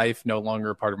my life, no longer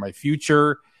a part of my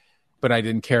future. But I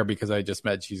didn't care because I just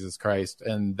met Jesus Christ.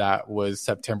 And that was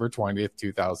September 20th,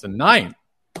 2009.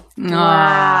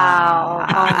 Wow.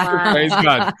 Praise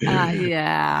God.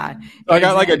 Yeah. So I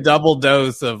got like a double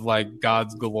dose of like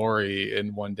God's glory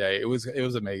in one day. It was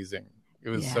amazing. It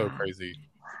was so crazy.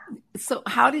 So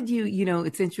how did you,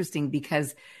 it's interesting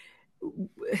because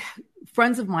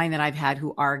friends of mine that I've had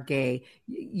who are gay,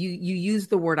 you use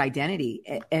the word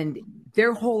identity, and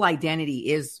their whole identity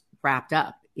is wrapped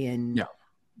up in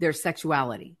their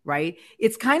sexuality, right?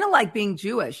 It's kind of like being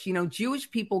Jewish. Jewish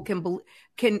people can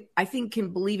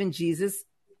believe in Jesus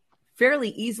fairly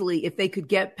easily if they could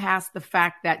get past the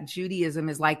fact that Judaism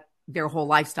is like their whole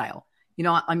lifestyle.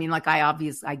 I mean, like I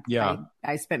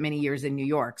spent many years in New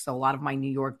York. So a lot of my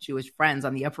New York Jewish friends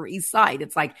on the Upper East Side,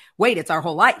 it's like, wait, it's our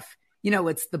whole life.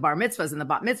 it's the bar mitzvahs and the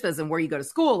bat mitzvahs and where you go to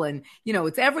school and,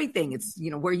 it's everything. It's,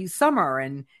 where you summer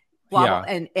and blah,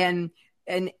 blah.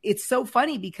 And it's so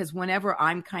funny because whenever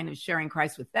I'm kind of sharing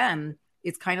Christ with them,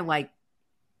 it's kind of like,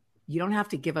 you don't have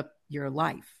to give up your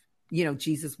life.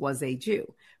 Jesus was a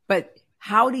Jew, but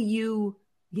what do you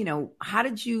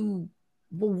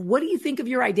think of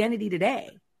your identity today?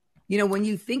 When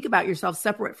you think about yourself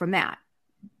separate from that,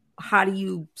 how do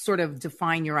you sort of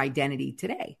define your identity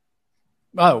today?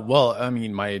 Oh, well, I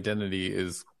mean, my identity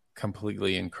is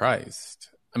completely in Christ.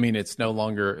 I mean, it's no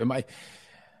longer my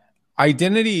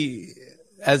identity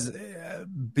as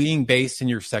being based in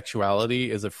your sexuality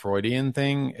is a Freudian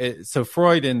thing. So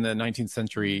Freud in the 19th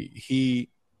century,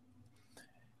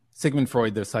 Sigmund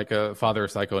Freud, the father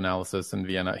of psychoanalysis in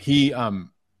Vienna, he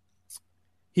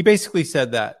basically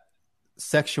said that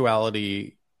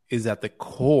sexuality is at the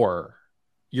core.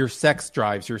 Your sex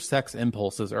drives, your sex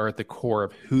impulses are at the core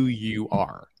of who you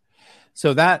are.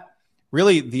 So that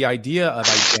really the idea of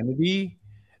identity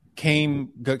can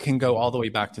go all the way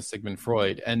back to Sigmund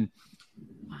Freud. And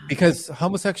because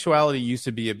homosexuality used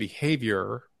to be a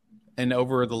behavior, and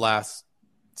over the last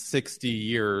 60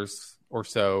 years or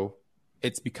so,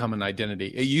 it's become an identity.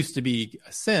 It used to be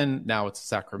a sin, now it's a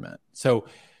sacrament. So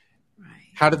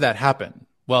how did that happen?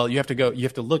 Well, you have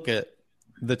to look at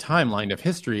the timeline of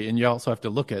history, and you also have to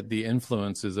look at the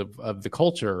influences of the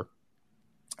culture.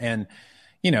 And,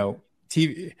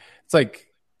 TV, it's like,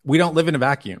 we don't live in a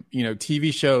vacuum.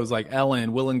 TV shows like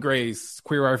Ellen, Will and Grace,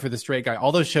 Queer Eye for the Straight Guy,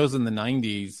 all those shows in the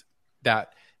 90s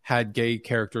that had gay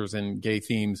characters and gay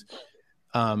themes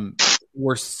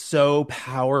were so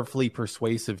powerfully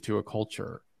persuasive to a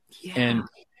culture. Yeah. And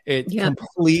it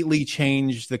completely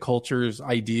changed the culture's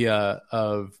idea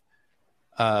of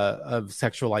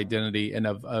sexual identity and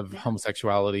of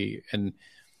homosexuality. And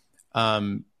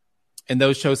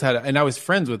those shows and I was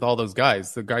friends with all those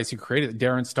guys, the guys who created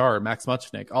Darren Star, Max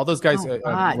Muchnick, all those guys,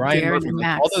 Ryan Murphy,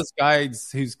 all those guys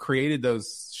who's created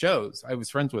those shows, I was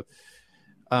friends with,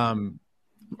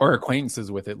 or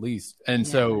acquaintances with at least. And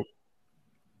so,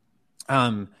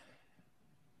 we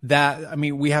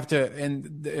have to,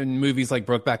 in movies like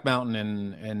Brokeback Mountain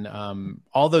and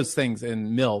all those things,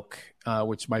 and Milk,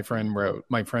 which my friend wrote,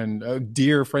 a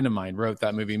dear friend of mine wrote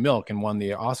that movie Milk and won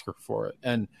the Oscar for it.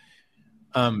 And,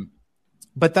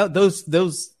 but those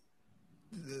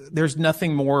there's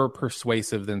nothing more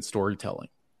persuasive than storytelling.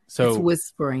 So it's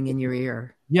whispering in your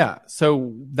ear. Yeah.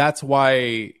 So that's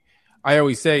why I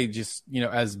always say, just,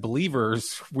 as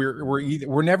believers,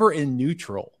 we're never in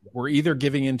neutral. We're either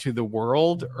giving into the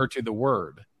world or to the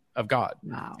word of God.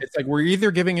 Wow. It's like we're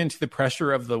either giving into the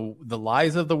pressure of the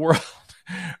lies of the world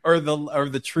or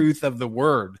the truth of the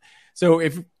word. So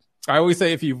I always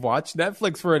say, if you've watched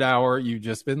Netflix for an hour, you've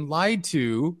just been lied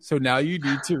to. So now you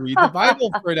need to read the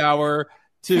Bible for an hour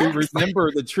to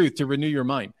remember the truth, to renew your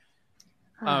mind.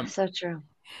 So true.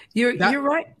 You're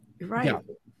right. You're right.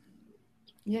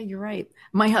 Yeah, you're right.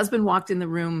 My husband walked in the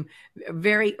room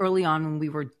very early on when we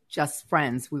were just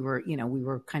friends. We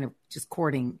were kind of just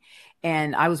courting.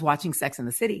 And I was watching Sex and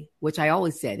the City, which I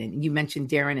always did. And you mentioned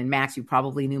Darren and Max. You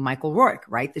probably knew Michael Rourke,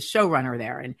 right? The showrunner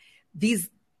there. And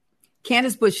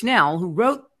Candace Bushnell, who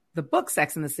wrote the book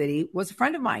Sex and the City, was a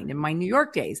friend of mine in my New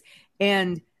York days.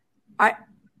 And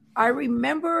I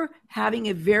remember having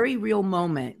a very real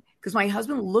moment because my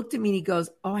husband looked at me and he goes,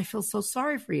 "Oh, I feel so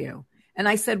sorry for you." And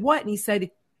I said, "What?" And he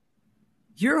said,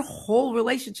 "Your whole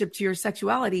relationship to your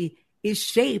sexuality is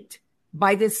shaped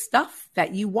by this stuff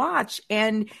that you watch."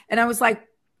 And I was like,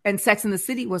 and Sex and the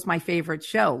City was my favorite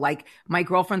show. Like, my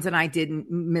girlfriends and I didn't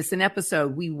miss an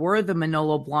episode. We were the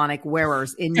Manolo Blahnik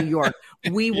wearers in New York.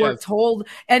 We were told,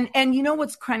 and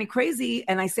what's kind of crazy,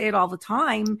 and I say it all the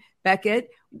time,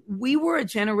 Becket, we were a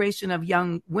generation of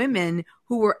young women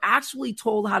who were actually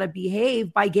told how to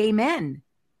behave by gay men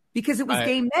because it was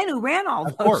gay men who ran all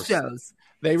those shows.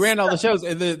 They ran all the shows,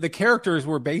 and the characters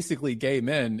were basically gay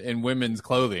men in women's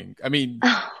clothing. I mean,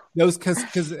 those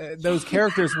those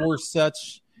characters were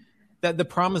such that the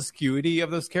promiscuity of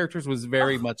those characters was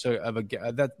very much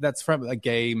that's from a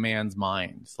gay man's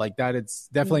mind. Like that, it's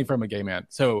definitely from a gay man.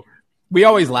 So we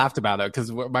always laughed about it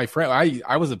because my friend,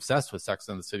 I was obsessed with Sex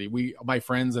and the City. My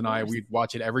friends and I, we'd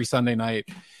watch it every Sunday night,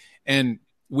 and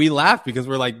we laughed because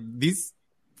we're like, these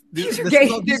are gay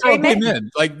men.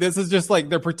 Like, this is just like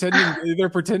they're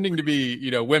pretending to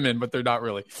be, women, but they're not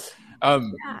really.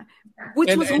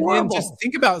 Which was horrible. And just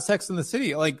think about Sex and the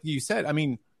City, like you said. I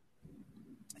mean,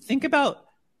 think about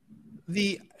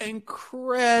the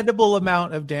incredible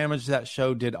amount of damage that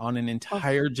show did on an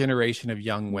entire generation of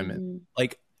young women.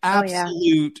 Like,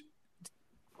 absolute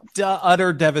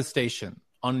utter devastation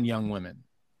on young women.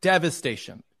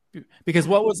 Devastation. because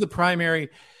what was the primary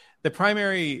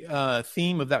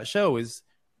theme of that show is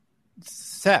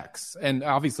sex, and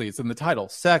obviously it's in the title,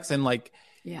 sex, and like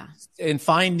and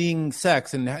finding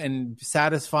sex and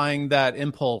satisfying that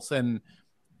impulse and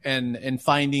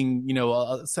finding, you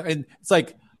know, and it's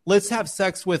like, let's have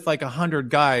sex with like 100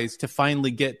 guys to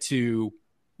finally get to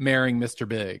marrying Mr.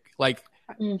 Big, like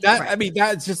that. I mean,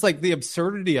 that's just like the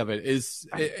absurdity of it is,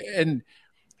 and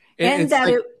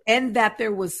that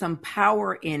there was some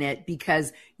power in it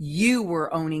because you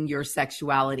were owning your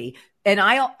sexuality. And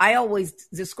I always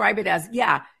describe it as,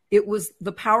 it was,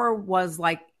 the power was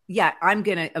like, I'm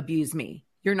going to abuse me.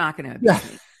 You're not going to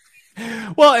abuse me.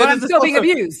 Well, but I'm still being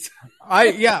abused.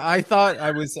 I thought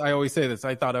I always say this.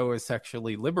 I thought I was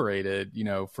sexually liberated, you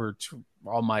know, for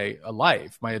all my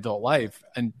life, my adult life.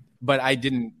 But I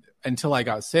didn't until I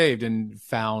got saved and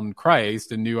found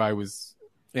Christ and knew I was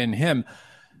in him.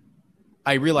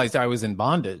 I realized I was in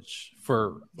bondage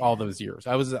for all those years.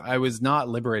 I was not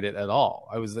liberated at all.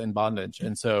 I was in bondage.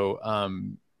 And so,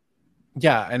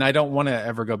 and I don't want to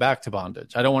ever go back to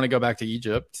bondage. I don't want to go back to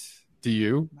Egypt. Do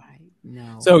you? Right.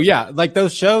 No. So like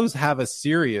those shows have a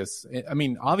serious, I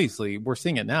mean, obviously we're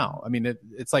seeing it now. I mean,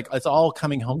 it's like, it's all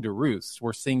coming home to roost.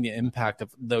 We're seeing the impact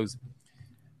of those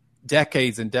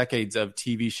decades and decades of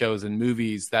TV shows and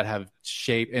movies that have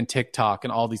shaped, and TikTok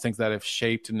and all these things that have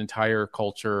shaped an entire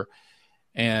culture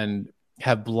and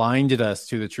have blinded us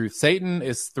to the truth. Satan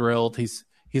is thrilled.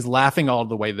 He's laughing all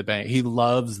the way to the bank. He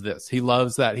loves this. He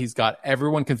loves that he's got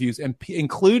everyone confused, and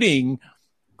including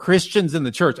Christians in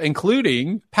the church,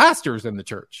 including pastors in the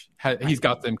church. He's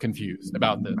got them confused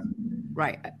about this.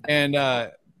 Right. And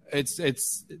it's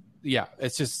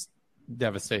just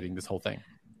devastating, this whole thing.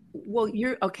 Well,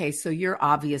 you're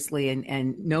obviously,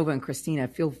 and Nova and Christina,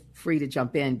 feel free to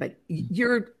jump in, but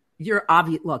you're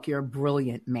obvious. Look, you're a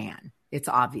brilliant man. It's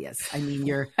obvious. I mean,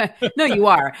 you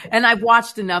are. And I've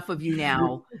watched enough of you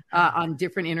now on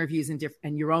different interviews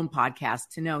and your own podcast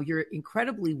to know you're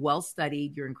incredibly well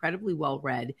studied. You're incredibly well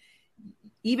read.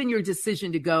 Even your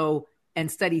decision to go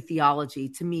and study theology,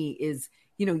 to me, is,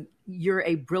 you know, you're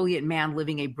a brilliant man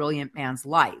living a brilliant man's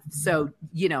life. So,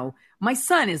 you know, my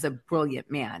son is a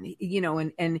brilliant man, you know,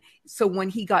 and so when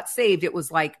he got saved, it was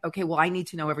like, okay, well, I need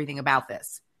to know everything about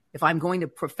this. If I'm going to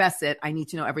profess it, I need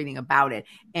to know everything about it.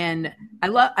 And I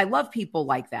love people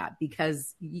like that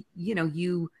because, you know,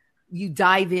 you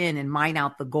dive in and mine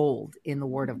out the gold in the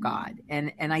Word of God.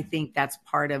 And I think that's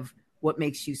part of what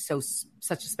makes you such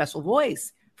a special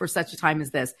voice for such a time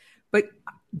as this. But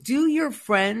do your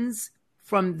friends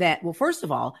from that, well, first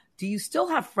of all, do you still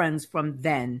have friends from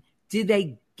then? Did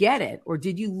they get it, or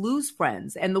did you lose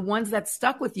friends? And the ones that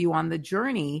stuck with you on the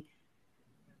journey,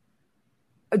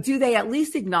 do they at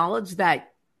least acknowledge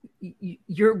that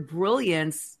your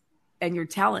brilliance and your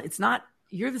talent, it's not,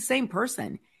 you're the same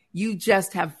person. You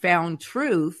just have found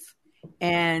truth,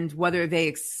 and whether they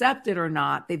accept it or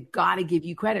not, they've got to give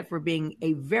you credit for being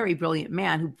a very brilliant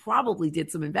man who probably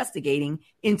did some investigating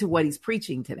into what he's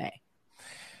preaching today.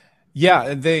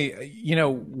 Yeah. You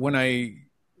know, when I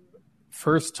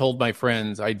first told my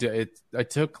friends, I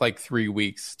took like 3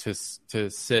 weeks to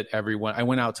sit everyone. I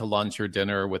went out to lunch or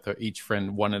dinner with each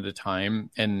friend one at a time,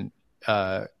 and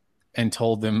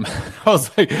told them, I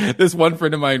was like, this one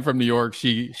friend of mine from New York,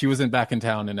 she wasn't back in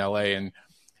town in LA, and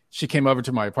she came over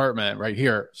to my apartment right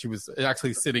here. She was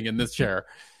actually sitting in this chair,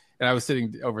 and I was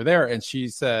sitting over there, and she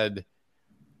said,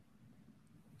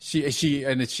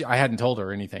 I hadn't told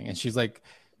her anything, and she's like,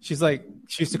 she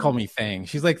used to call me Thing.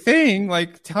 She's like, Thing,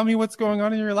 like, tell me what's going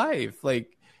on in your life.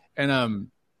 Like, and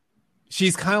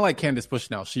she's kind of like Candace Bush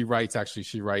now. She writes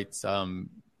tons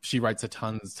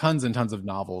and tons of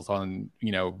novels on,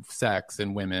 you know, sex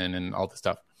and women and all this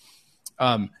stuff.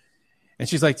 And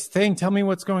she's like, Thing, tell me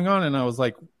what's going on. And I was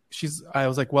like,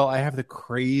 well, I have the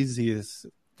craziest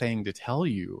thing to tell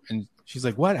you. And she's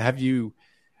like, what?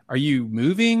 Are you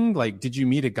moving? Like, did you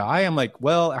meet a guy? I'm like,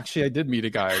 well, actually I did meet a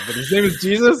guy, but his name is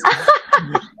Jesus.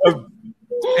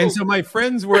 And so my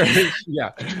friends were,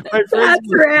 That's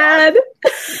rad.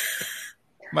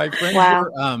 My friends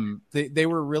were, they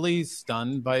were really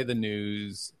stunned by the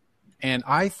news. And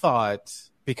I thought,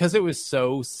 because it was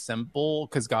so simple,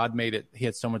 because God made it, he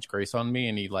had so much grace on me,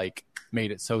 and he like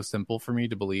made it so simple for me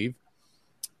to believe.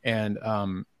 And,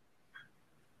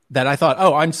 that I thought,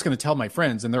 oh, I'm just going to tell my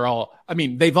friends. And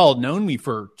they've all known me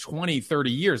for 20, 30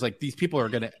 years. Like, these people are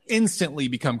going to instantly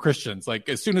become Christians, like,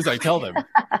 as soon as I tell them.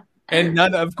 And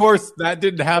of course, that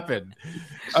didn't happen.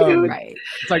 Right.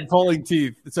 It's like pulling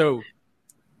teeth. So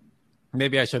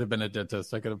maybe I should have been a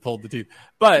dentist. I could have pulled the teeth.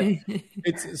 But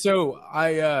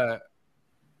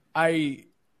I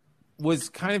was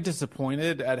kind of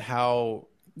disappointed at how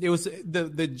it was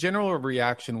the general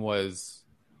reaction was,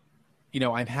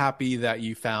 I'm happy that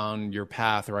you found your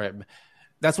path, or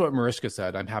that's what Mariska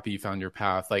said. I'm happy you found your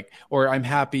path, or I'm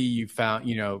happy you found,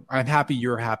 I'm happy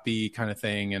you're happy, kind of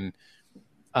thing.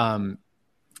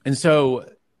 And so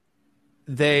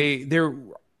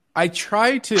I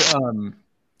try to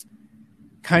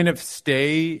kind of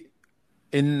stay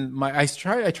in I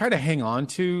try to hang on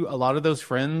to a lot of those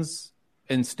friends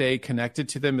and stay connected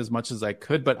to them as much as I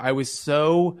could. But I was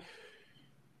so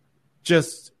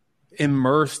just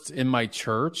immersed in my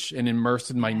church and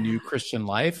immersed in my new Christian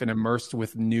life and immersed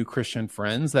with new Christian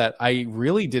friends that I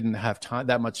really didn't have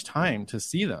that much time to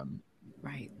see them.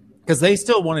 Right. Because they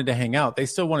still wanted to hang out. They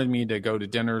still wanted me to go to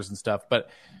dinners and stuff. But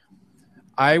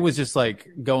I was just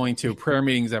going to prayer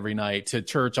meetings every night, to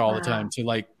church all the time,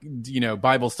 to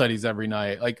Bible studies every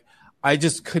night. I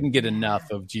just couldn't get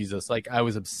enough of Jesus. I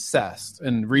was obsessed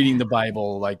and reading the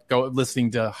Bible,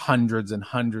 listening to hundreds and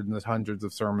hundreds and hundreds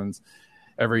of sermons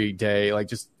every day,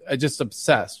 just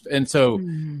obsessed. And so,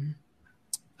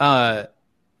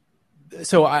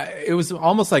 it was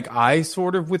almost like I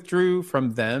sort of withdrew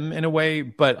from them in a way,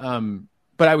 but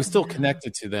I was still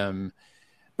connected to them.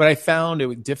 But I found it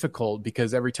was difficult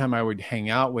because every time I would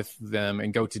hang out with them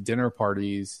and go to dinner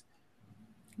parties,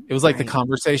 it was like the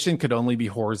conversation could only be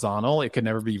horizontal. It could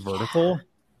never be vertical.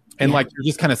 And you're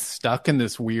just kind of stuck in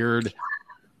this weird,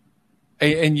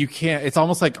 and you can't, it's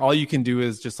almost like all you can do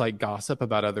is just gossip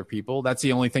about other people. That's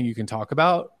the only thing you can talk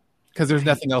about because there's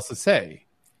nothing else to say.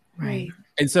 Right.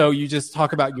 And so you just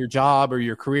talk about your job or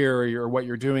your career or what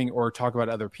you're doing, or talk about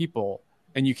other people.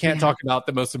 And you can't talk about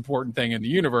the most important thing in the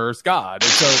universe, God.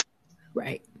 And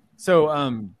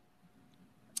so,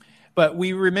 but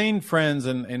we remained friends,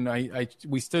 and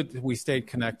we stayed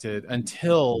connected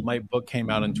until my book came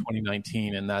out in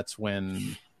 2019, and that's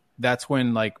when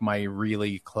my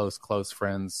really close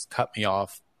friends cut me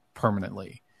off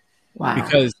permanently. Wow.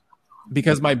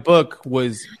 Because my book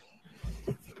was.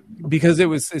 Because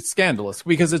it's scandalous.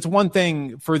 Because it's one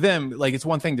thing for them, it's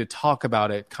one thing to talk about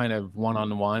it kind of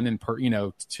one-on-one and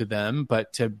to them,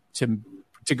 but to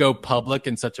go public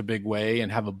in such a big way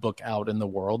and have a book out in the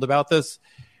world about this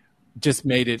just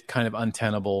made it kind of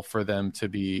untenable for them to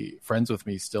be friends with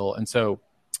me still. And so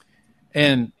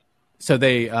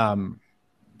they,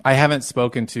 I haven't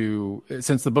spoken to,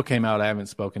 since the book came out, I haven't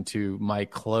spoken to my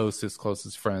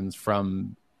closest friends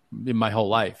from in my whole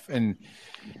life. And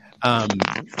I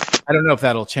don't know if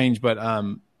that'll change, but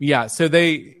so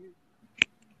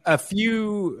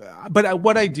but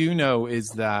what I do know is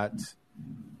that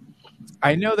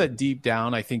I know that deep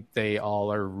down, I think they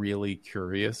all are really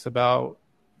curious about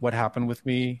what happened with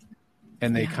me,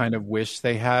 and they kind of wish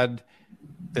they had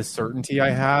the certainty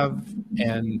I have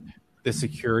and the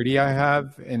security I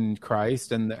have in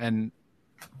Christ, and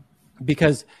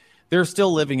because they're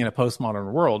still living in a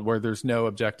postmodern world where there's no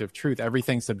objective truth.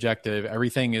 Everything's subjective.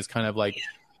 Everything is kind of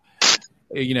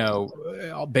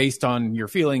based on your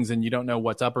feelings, and you don't know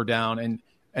what's up or down.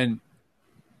 And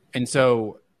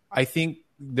so I think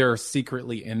they're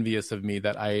secretly envious of me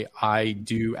that I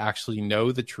do actually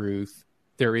know the truth.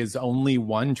 There is only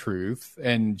one truth,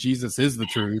 and Jesus is the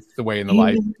truth, the way, and the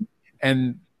life.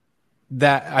 And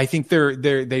that I think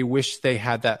they wish they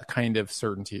had that kind of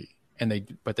certainty,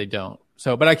 but they don't.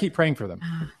 So, but I keep praying for them.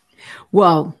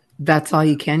 Well, that's all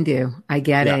you can do. I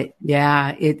get it.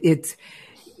 Yeah. It's,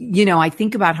 I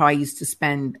think about how I used to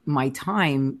spend my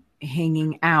time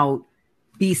hanging out.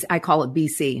 I call it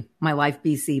BC, my life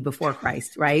BC, before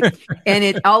Christ, right? And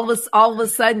it all of a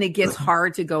sudden it gets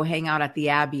hard to go hang out at the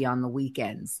Abbey on the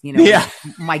weekends,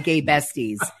 my gay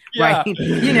besties, right?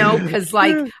 Because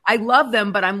I love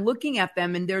them, but I'm looking at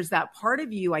them, and there's that part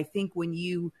of you, I think, when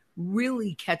you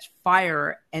really catch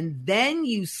fire and then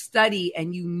you study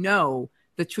and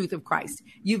the truth of Christ.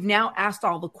 You've now asked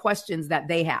all the questions that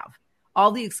they have,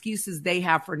 all the excuses they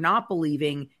have for not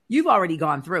believing. You've already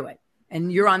gone through it,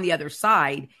 and you're on the other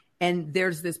side. And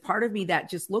there's this part of me that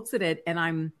just looks at it,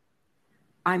 and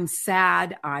I'm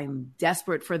sad. I'm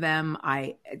desperate for them.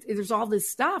 There's all this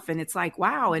stuff, and it's like,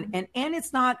 wow. And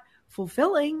it's not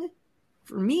fulfilling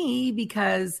for me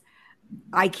because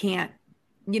I can't,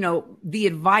 the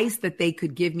advice that they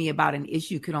could give me about an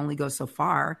issue could only go so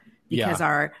far because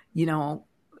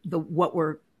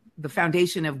the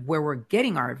foundation of where we're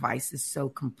getting our advice is so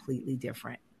completely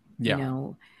different.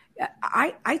 Yeah.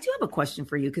 I do have a question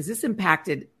for you, because this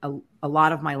impacted a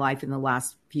lot of my life in the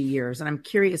last few years. And I'm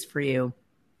curious for you.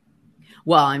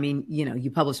 Well, I mean,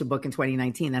 you published a book in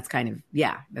 2019. That's kind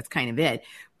of it.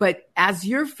 But as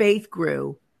your faith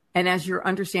grew and as your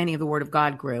understanding of the Word of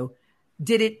God grew,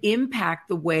 did it impact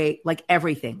the way,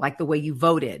 everything, the way you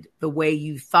voted, the way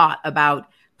you thought about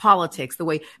politics, the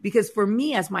way, because for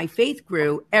me, as my faith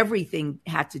grew, everything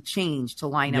had to change to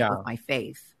line up with my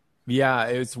faith. Yeah,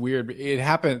 it's weird. It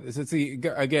happened.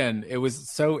 Again, it was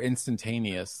so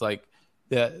instantaneous. Like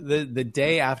the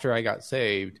day after I got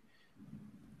saved,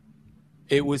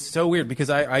 it was so weird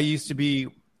because I used to be,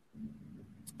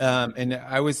 and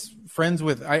I was friends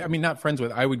with, I mean, not friends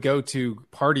with, I would go to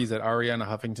parties at Ariana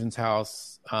Huffington's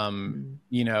house.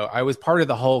 You know, I was part of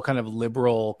the whole kind of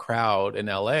liberal crowd in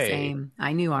LA. Same.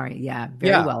 I knew Ariana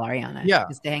very well, Ariana. Yeah.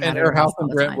 Used to hang and out her house in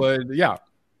Brentwood. Yeah.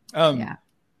 Yeah.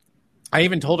 I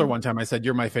even told her one time, I said,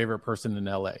 "You're my favorite person in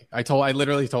LA." I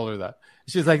literally told her that.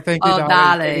 She's like, "Thank you,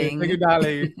 darling. Thank you,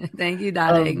 darling. Thank you,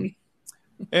 darling."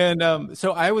 And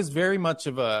so I was very much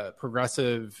of a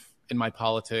progressive in my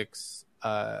politics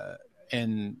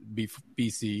in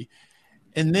BC.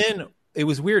 And then it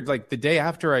was weird. Like the day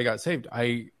after I got saved,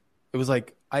 it was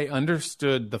like I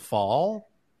understood the fall,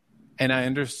 and I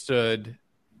understood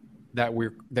that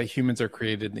humans are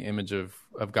created in the image of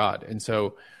God. And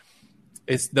so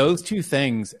it's those two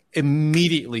things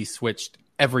immediately switched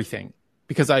everything,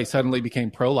 because I suddenly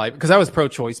became pro-life, because I was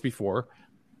pro-choice before.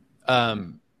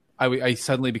 I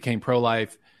suddenly became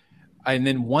pro-life. And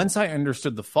then once I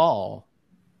understood the fall,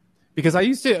 because I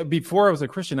used to, before I was a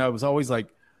Christian, I was always like,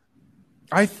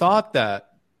 I thought that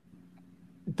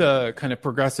the kind of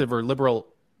progressive or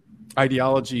liberal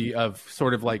ideology of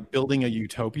sort of like building a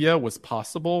utopia was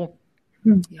possible,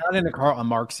 not in a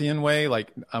Marxian way,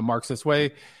 like a Marxist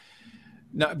way,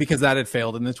 not because that had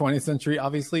failed in the 20th century,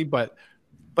 obviously, but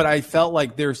I felt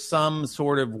like there's some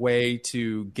sort of way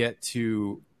to get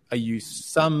to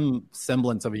some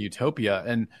semblance of a utopia,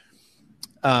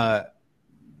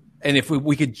 and if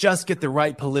we could just get the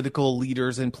right political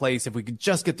leaders in place, if we could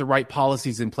just get the right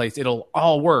policies in place, it'll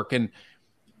all work. And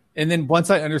then once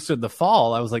I understood the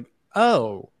fall, I was like,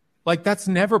 oh, like that's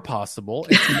never possible.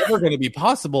 It's never going to be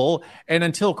possible. And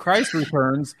until Christ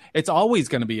returns, it's always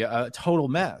going to be a total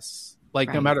mess.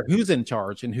 Like no matter who's in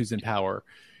charge and who's in power.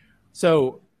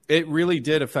 So it really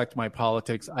did affect my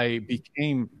politics. I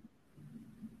became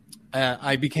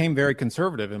very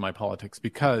conservative in my politics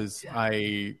because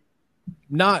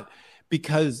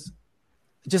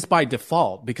just by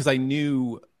default, because I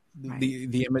knew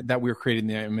the image that we were creating,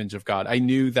 the image of God. I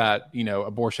knew that,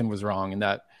 abortion was wrong, and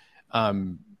that,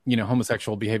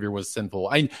 homosexual behavior was sinful.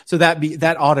 So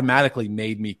that automatically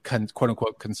made me quote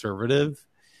unquote conservative.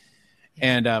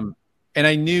 And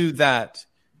I knew that,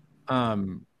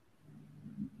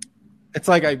 it's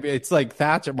like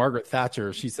Margaret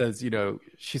Thatcher. She says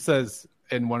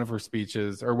in one of her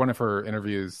speeches or one of her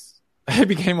interviews, I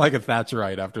became like a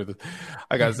Thatcherite after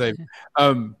I got saved.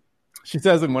 She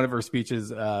says in one of her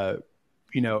speeches,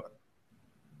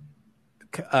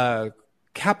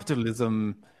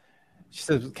 capitalism. She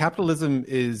says capitalism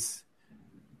is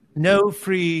no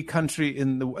free country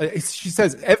in the. She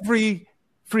says every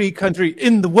free country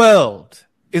in the world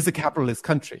is a capitalist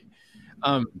country.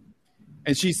 So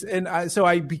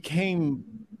I became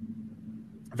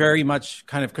very much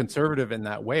kind of conservative in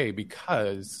that way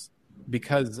because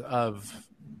of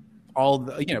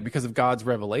because of God's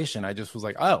revelation. I just was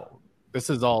like, oh, this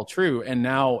is all true. And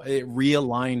now it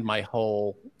realigned my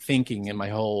whole thinking and my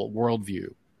whole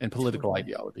worldview and political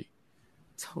ideology.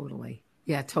 Totally.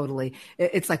 Yeah, totally.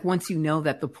 It's like, once you know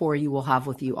that the poor you will have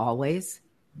with you always,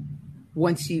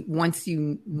 once you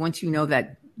know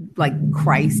that, like,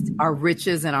 Christ, our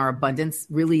riches and our abundance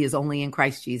really is only in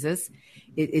Christ Jesus,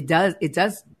 it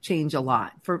does change a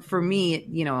lot. For me,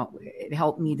 it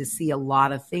helped me to see a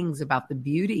lot of things about the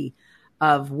beauty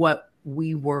of what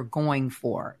we were going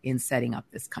for in setting up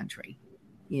this country.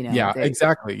 Yeah,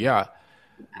 exactly. Yeah.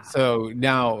 So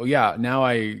now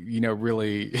I,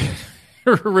 really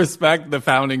respect the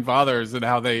founding fathers and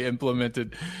how they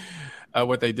implemented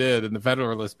what they did in the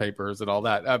Federalist Papers and all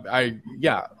that.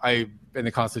 In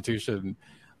the Constitution,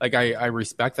 like I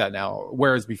respect that now.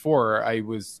 Whereas before I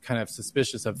was kind of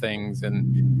suspicious of things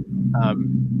and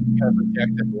kind of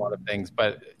rejected a lot of things.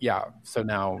 But yeah, so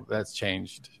now that's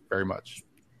changed very much.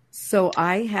 So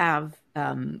I have,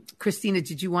 Christina,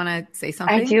 did you want to say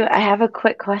something? I do. I have a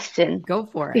quick question. Go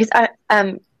for it.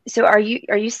 Because so are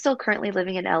you still currently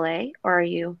living in LA, or are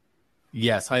you?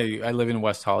 Yes, I live in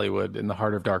West Hollywood in the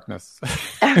heart of darkness.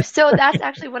 So that's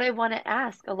actually what I want to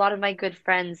ask. A lot of my good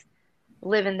friends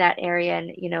live in that area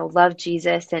and, love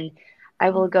Jesus, and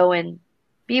I will go and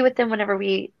be with them whenever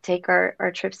we take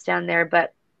our trips down there.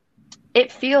 But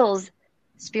it feels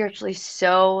spiritually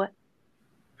so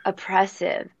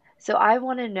oppressive. So I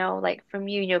want to know, like, from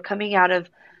you, coming out of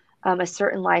a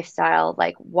certain lifestyle,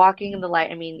 like walking in the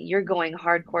light. I mean, you're going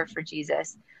hardcore for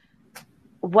Jesus.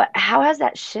 How has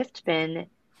that shift been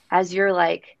as you're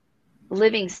like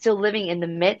still living in the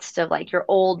midst of like your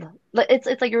old,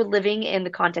 it's like you're living in the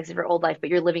context of your old life, but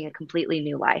you're living a completely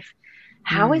new life.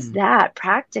 How is that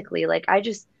practically? Like, I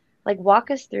just like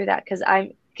walk us through that. Cause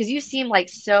you seem like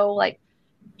so like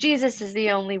Jesus is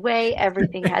the only way,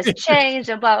 everything has changed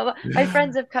and blah, blah, blah. My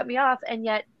friends have cut me off. And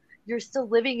yet you're still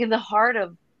living in the heart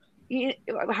of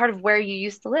where you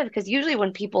used to live. Because usually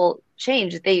when people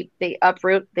change, they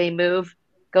uproot, they move,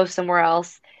 go somewhere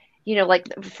else.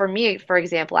 Like for me, for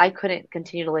example, I couldn't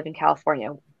continue to live in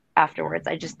California afterwards.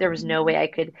 There was no way I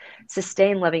could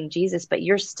sustain loving Jesus, but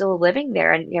you're still living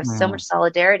there and you have so much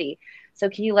solidarity. So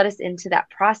can you let us into that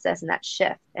process and that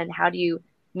shift, and how do you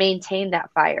maintain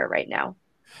that fire right now?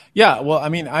 Yeah, well, I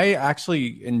mean, I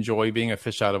actually enjoy being a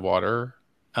fish out of water.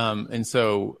 And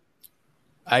so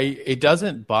it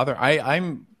doesn't bother.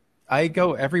 I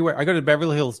go everywhere. I go to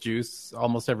Beverly Hills Juice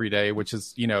almost every day, which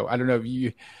is, I don't know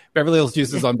if Beverly Hills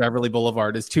Juice is on Beverly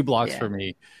Boulevard. It's 2 blocks from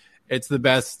me. It's the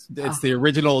best. It's the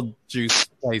original juice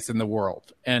place in the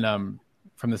world. And,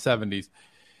 from the 70s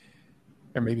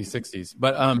or maybe 60s,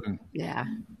 but,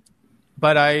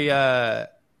 but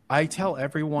I tell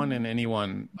everyone and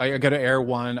anyone. I go to Air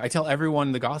One. I tell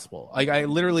everyone the gospel. Like I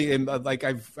literally am. Like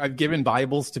I've given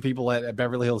Bibles to people at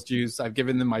Beverly Hills Juice. I've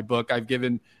given them my book. I've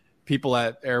given people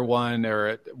at Air One or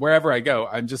at wherever I go.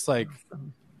 I'm just like,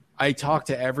 I talk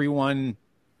to everyone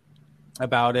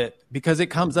about it because it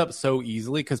comes up so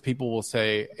easily. Because people will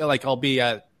say, like, I'll be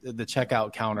at the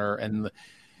checkout counter and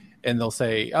they'll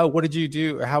say, "Oh, what did you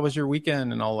do? How was your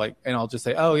weekend?" And I'll just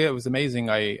say, "Oh yeah, it was amazing.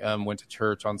 I went to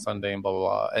church on Sunday and blah, blah,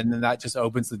 blah." And then that just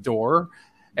opens the door.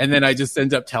 And then I just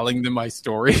end up telling them my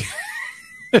story.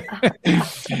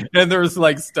 And they're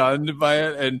like stunned by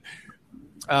it. And,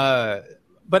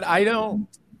 but I don't,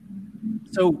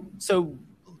 so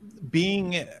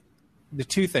being the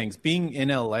two things, being in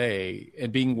LA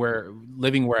and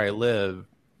living where I live,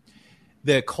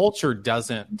 the culture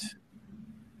doesn't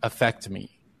affect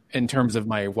me in terms of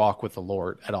my walk with the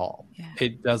Lord at all. Yeah.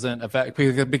 It doesn't affect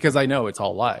because I know it's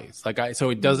all lies. So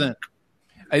it doesn't,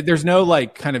 there's no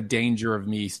like kind of danger of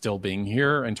me still being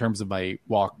here in terms of my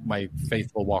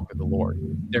faithful walk with the Lord.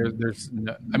 There's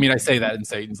no, I mean, I say that and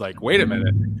Satan's like, wait a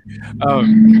minute. So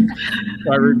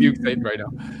I rebuke Satan right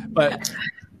now,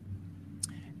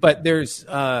 but there's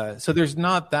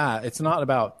not that. It's not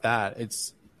about that.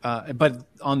 It's, but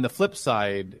on the flip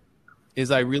side, is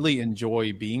I really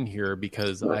enjoy being here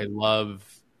because I love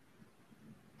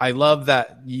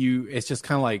that it's just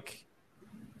kind of like,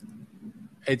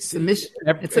 it's a mission.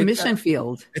 It's a mission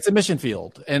field. It's a mission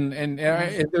field. And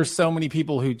there's so many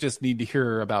people who just need to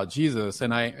hear about Jesus.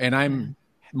 And I'm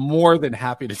more than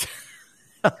happy to,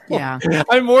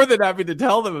 I'm more than happy to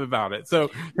tell them about it.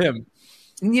 So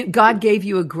God gave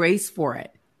you a grace for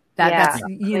it. That's,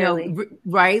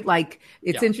 right. Like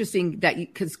it's interesting that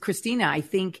because Christina, I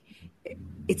think,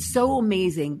 it's so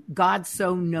amazing. God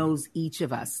so knows each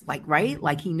of us, like, right?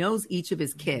 Like he knows each of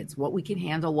his kids, what we can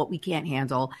handle, what we can't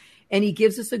handle. And he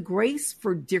gives us a grace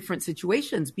for different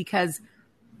situations because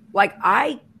like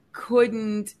I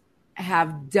couldn't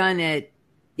have done it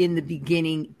in the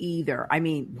beginning either. I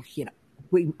mean,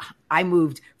 I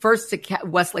moved first to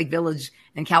Westlake Village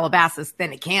and Calabasas,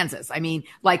 then to Kansas. I mean,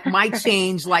 like my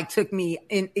change like took me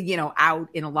in, out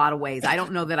in a lot of ways. I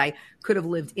don't know that I could have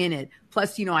lived in it.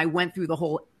 Plus, I went through the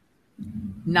whole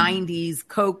 90s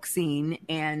Coke scene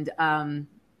and, I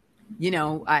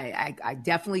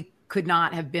definitely could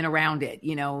not have been around it,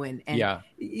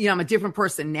 I'm a different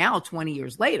person now 20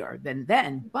 years later than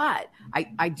then, but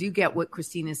I do get what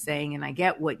Christina's saying and I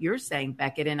get what you're saying,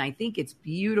 Becket. And I think it's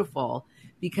beautiful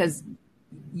because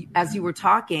as you were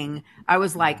talking, I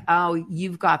was like, oh,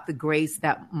 you've got the grace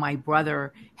that my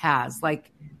brother has.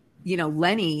 Like,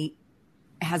 Lenny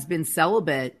has been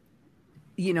celibate,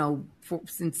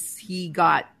 since he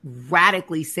got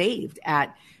radically saved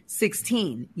at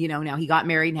 16. Now he got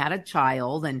married and had a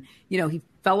child and, he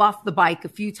fell off the bike a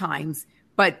few times,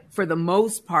 but for the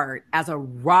most part, as a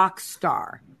rock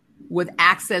star with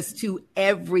access to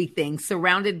everything,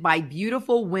 surrounded by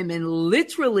beautiful women,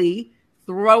 literally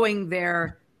throwing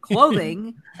their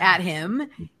clothing at him,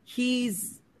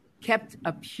 he's kept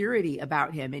a purity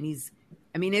about him.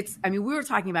 And we were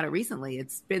talking about it recently.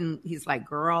 He's like,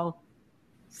 girl,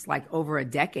 it's like over a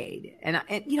decade. And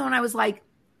I was like,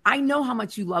 I know how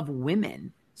much you love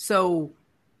women. So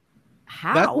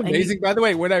how? That's amazing. By the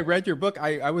way, when I read your book,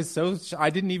 I was I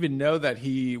didn't even know that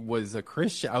he was a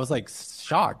Christian. I was like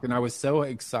shocked. And I was so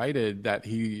excited that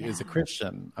he is a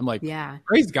Christian. I'm like,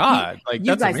 praise God.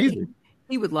 That's amazing.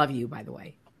 He would love you, by the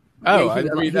way. Oh,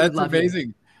 that's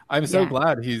amazing. I'm so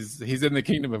glad he's in the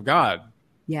kingdom of God.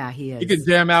 Yeah, he is. He could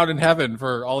jam out in heaven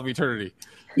for all of eternity.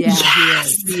 Yeah,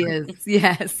 yes! He is.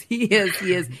 Yes, he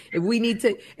is. We need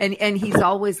to, and he's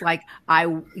always like, I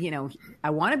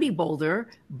want to be bolder,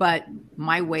 but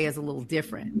my way is a little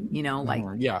different, like,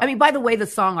 yeah. I mean, by the way, the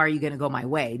song, Are You Going to Go My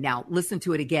Way? Now listen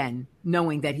to it again,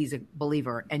 knowing that he's a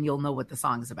believer, and you'll know what the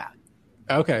song is about.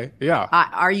 Okay. Yeah.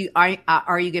 Are you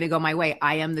going to go my way?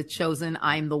 I am the chosen.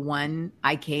 I'm the one.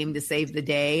 I came to save the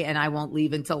day, and I won't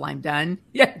leave until I'm done.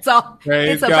 Yeah, it's all.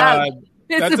 Praise it's about. God.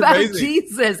 It's That's about amazing.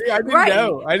 Jesus. See, I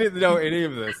didn't know any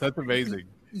of this. That's amazing.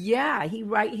 Yeah,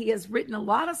 he has written a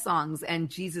lot of songs, and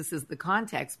Jesus is the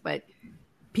context, but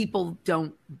people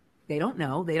don't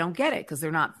know, they don't get it because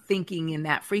they're not thinking in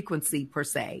that frequency per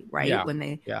se, right? Yeah. When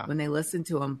they listen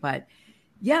to him. But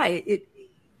yeah,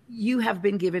 you have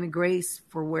been given a grace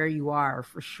for where you are,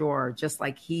 for sure. Just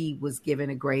like he was given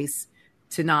a grace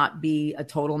to not be a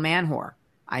total man whore.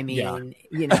 I mean,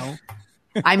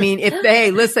 I mean, if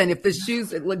the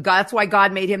shoes, that's why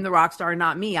God made him the rock star,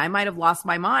 not me. I might have lost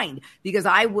my mind because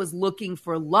I was looking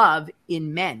for love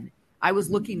in men. I was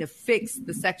looking to fix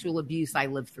the sexual abuse I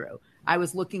lived through. I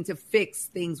was looking to fix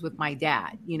things with my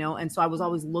dad, and so I was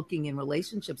always looking in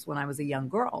relationships when I was a young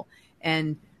girl.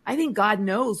 And I think God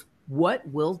knows what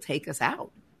will take us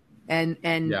out and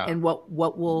what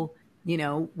will,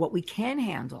 what we can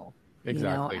handle.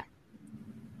 Exactly.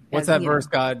 What's that verse?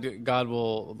 God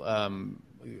will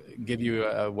give you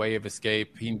a way of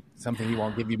escape. Something he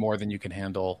won't give you more than you can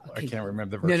handle. Okay. I can't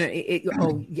remember the verse.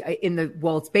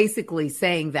 It's basically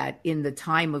saying that in the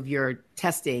time of your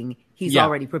testing, he's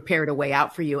already prepared a way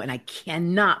out for you. And I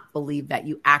cannot believe that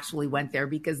you actually went there,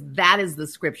 because that is the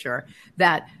scripture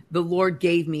that the Lord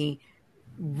gave me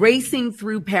racing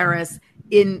through Paris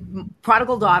in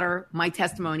Prodigal Daughter, my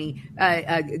testimony,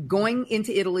 going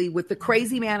into Italy with the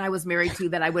crazy man I was married to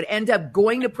that I would end up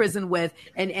going to prison with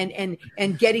and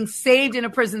getting saved in a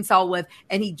prison cell with.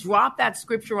 And he dropped that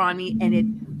scripture on me,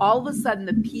 and all of a sudden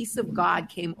the peace of God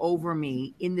came over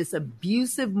me in this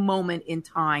abusive moment in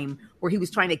time where he was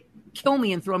trying to kill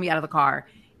me and throw me out of the car.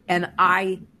 And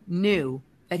I knew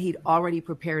that he'd already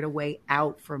prepared a way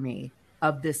out for me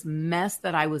of this mess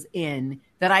that I was in,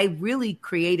 that I really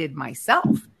created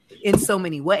myself in so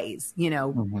many ways,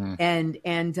 Mm-hmm. And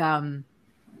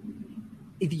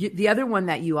the other one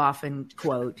that you often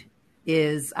quote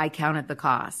is, I count the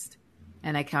cost,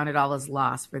 and I count it all as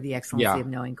loss for the excellency of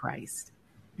knowing Christ.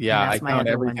 Yeah, I count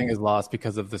everything as lost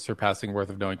because of the surpassing worth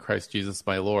of knowing Christ Jesus,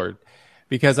 my Lord.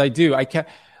 Because I can't,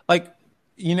 one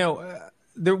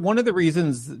of the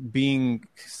reasons being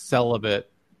celibate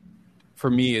for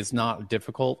me is not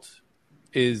difficult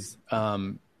is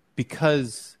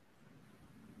because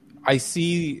I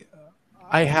see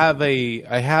I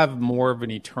have more of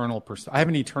an eternal I have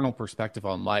an eternal perspective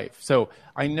on life. So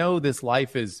I know this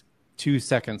life is 2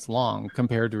 seconds long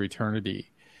compared to eternity.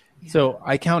 Yeah. So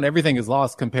I count everything as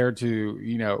lost compared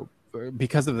to,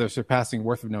 because of the surpassing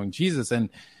worth of knowing Jesus.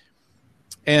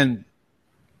 And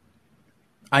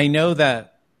I know that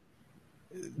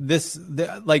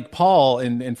like Paul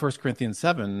in 1 Corinthians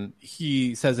 7,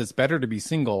 he says it's better to be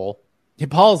single.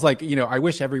 Paul's like, I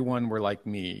wish everyone were like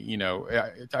me.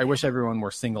 I wish everyone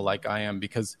were single like I am,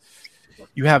 because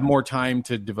you have more time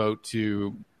to devote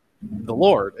to the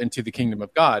Lord and to the kingdom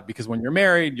of God. Because when you're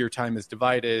married, your time is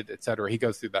divided, etc. He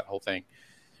goes through that whole thing.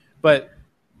 But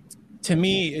to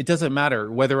me, it doesn't matter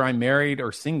whether I'm married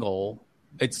or single.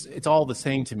 It's all the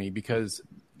same to me, because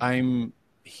I'm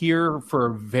here for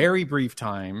a very brief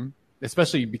time,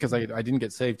 especially because I didn't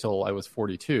get saved till I was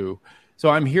 42. So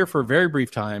I'm here for a very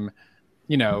brief time.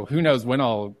 Who knows when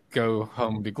I'll go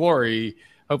home to glory,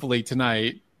 hopefully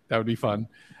tonight. That would be fun.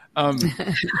 You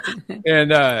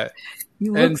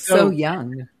look so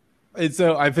young. And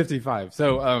so I'm 55.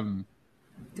 So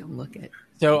don't look it.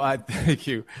 So thank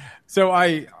you. So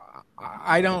I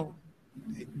don't,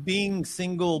 being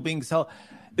single,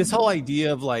 this whole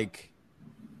idea of like,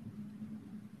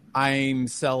 I'm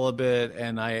celibate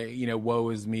and woe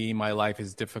is me, my life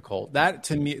is difficult. That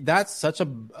to me, that's such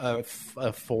a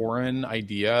foreign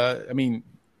idea. I mean,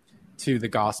 to the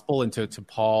gospel and to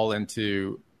Paul and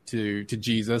to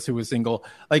Jesus, who was single.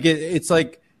 Like it's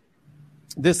like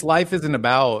this life isn't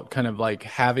about kind of like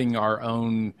having our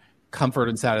own comfort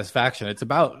and satisfaction. It's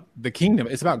about the kingdom.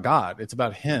 It's about God. It's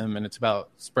about him, and it's about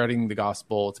spreading the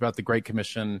gospel. It's about the Great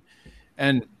Commission.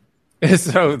 And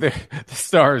so the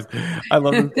stars, I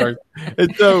love the stars.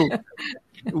 And so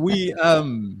we,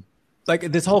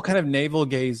 like this whole kind of navel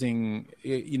gazing,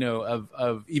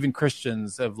 of even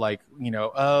Christians, of like,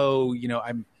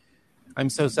 I'm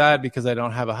so sad because I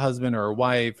don't have a husband or a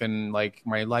wife, and like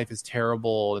my life is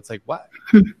terrible. It's like, what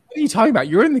are you talking about?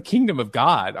 You're in the kingdom of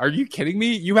God. Are you kidding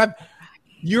me?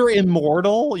 you're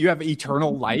immortal, you have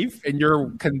eternal life, and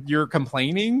you're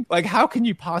complaining. Like, how can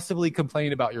you possibly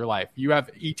complain about your life? You have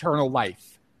eternal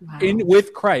life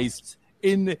with Christ.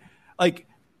 I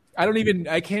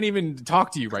can't even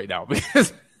talk to you right now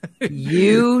because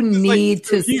you need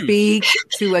to speak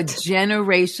to a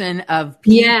generation of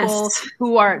people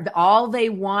who are, all they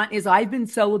want is, I've been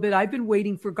celibate. I've been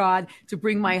waiting for God to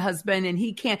bring my husband and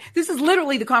he can't. This is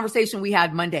literally the conversation we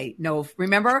had Monday. No,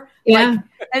 remember? Yeah.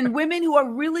 And women who are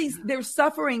really, they're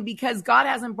suffering because God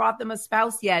hasn't brought them a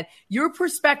spouse yet. Your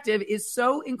perspective is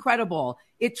so incredible.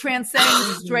 It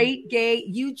transcends straight, gay.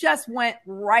 You just went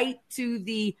right to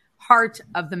the heart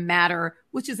of the matter,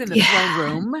 which is in the throne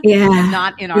room and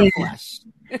not in our flesh.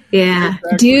 Yeah.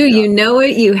 Exactly. Do you know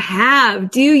what you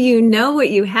have? Do you know what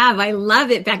you have? I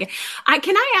love it, Becket.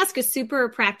 Can I ask a super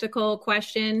practical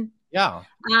question? Yeah.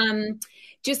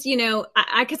 Just,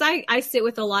 because I sit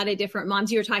with a lot of different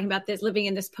moms. You were talking about this, living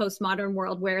in this postmodern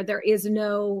world where there is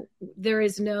no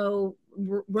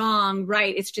wrong,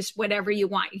 right. It's just whatever you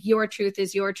want. Your truth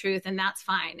is your truth, and that's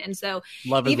fine. And so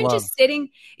love is love. Just sitting,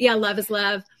 love is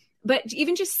love. But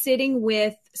even just sitting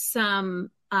with some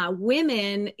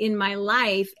women in my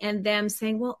life and them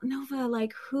saying, well, Nova,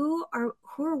 like, who are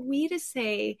we to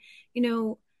say,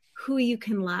 who you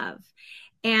can love?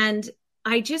 And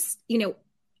I just,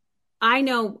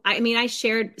 I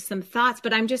shared some thoughts,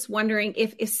 but I'm just wondering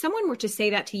if someone were to say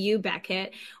that to you,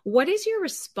 Becket, what is your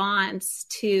response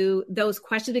to those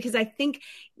questions? Because I think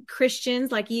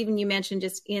Christians, like even you mentioned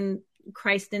just in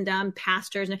Christendom,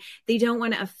 pastors, they don't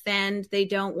want to offend. They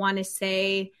don't want to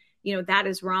say, that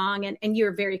is wrong. And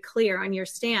you're very clear on your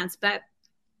stance. But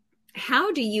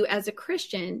how do you, as a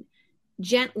Christian,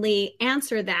 gently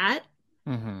answer that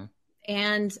and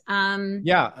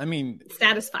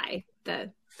satisfy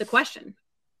the question?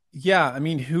 Yeah. I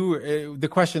mean, who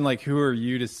are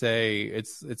you to say?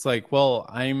 It's like, well,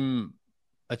 I'm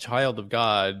a child of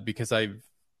God because I've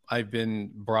been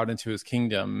brought into his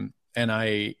kingdom, and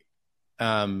I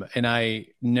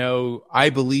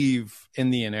believe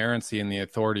in the inerrancy and the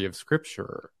authority of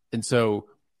Scripture. And so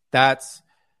that's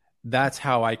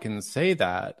how I can say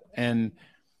that. And,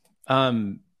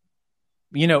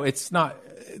 it's not,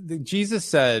 Jesus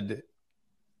said,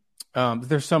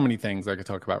 there's so many things I could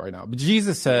talk about right now, but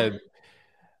Jesus said,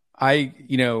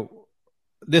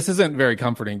 this isn't very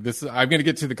comforting. I'm going to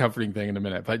get to the comforting thing in a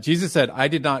minute, but Jesus said, I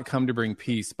did not come to bring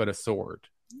peace, but a sword.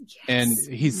 Yes. And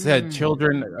he said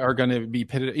children are going to be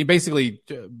pitted. Basically,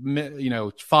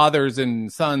 fathers and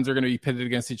sons are going to be pitted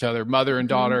against each other, mother and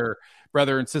daughter,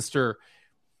 brother and sister,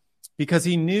 because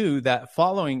he knew that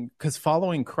following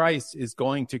Christ is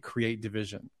going to create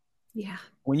division. Yeah.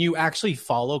 When you actually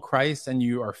follow Christ and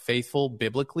you are faithful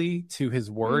biblically to his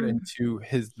word and to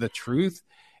the truth,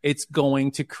 it's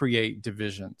going to create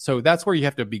division. So that's where you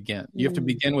have to begin. You have to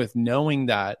begin with knowing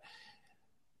that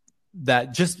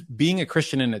just being a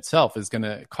Christian in itself is going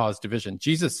to cause division.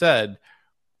 Jesus said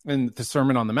in the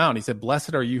Sermon on the Mount, he said,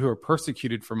 blessed are you who are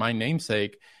persecuted for my name's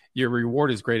sake. Your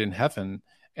reward is great in heaven.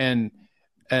 And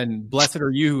blessed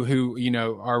are you who,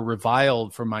 are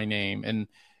reviled for my name. And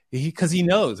because he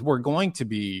knows we're going to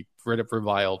be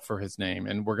reviled for his name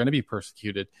and we're going to be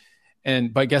persecuted.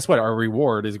 But guess what? Our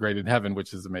reward is great in heaven,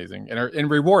 which is amazing.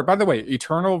 And reward, by the way,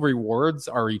 eternal rewards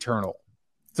are eternal.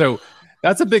 So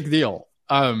that's a big deal.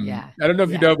 I don't know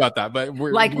if you know about that, but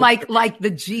we're like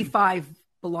the G5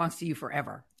 belongs to you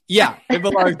forever. Yeah, it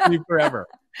belongs to you forever.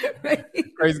 Right?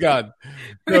 Praise God.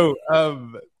 So,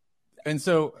 and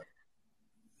so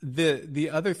the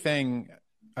other thing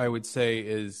I would say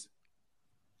is,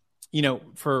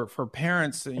 for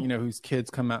parents, whose kids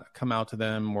come out to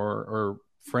them or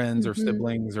friends or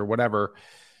siblings or whatever,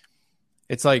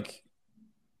 it's like,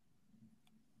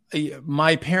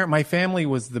 my family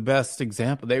was the best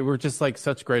example. They were just like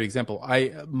such great example.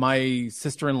 My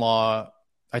sister-in-law,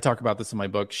 I talk about this in my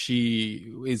book.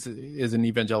 She is an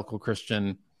evangelical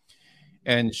Christian,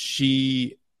 and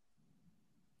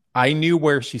I knew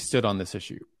where she stood on this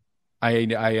issue.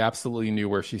 I absolutely knew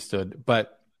where she stood.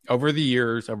 But over the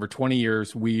years, over 20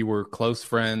 years, we were close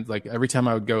friends. Like every time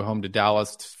I would go home to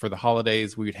Dallas for the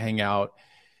holidays, we would hang out.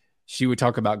 She would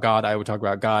talk about God. I would talk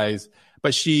about guys.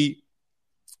 But she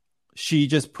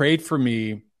just prayed for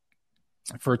me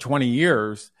for 20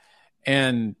 years.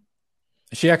 And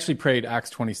she actually prayed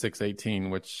Acts 26:18,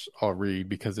 which I'll read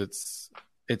because it's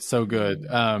so good.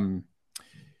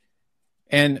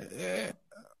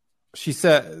 She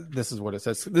said, this is what it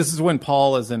says. This is when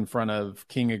Paul is in front of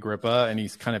King Agrippa, and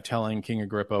he's kind of telling King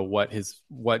Agrippa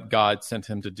what God sent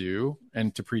him to do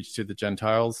and to preach to the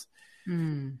Gentiles.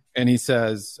 And he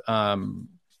says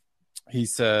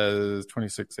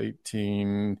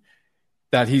 26:18,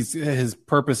 that his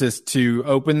purpose is to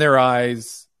open their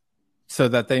eyes so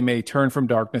that they may turn from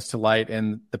darkness to light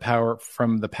and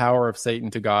from the power of Satan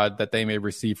to God, that they may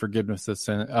receive forgiveness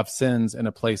of sins and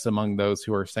a place among those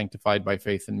who are sanctified by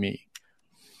faith in me.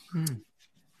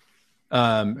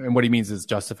 And what he means is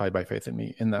justified by faith in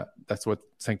me. That's what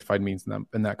sanctified means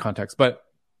in that context. But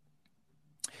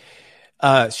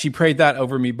she prayed that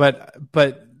over me. But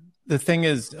the thing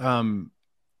is,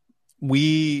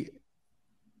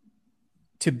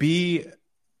 to be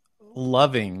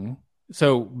loving.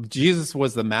 So Jesus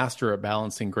was the master at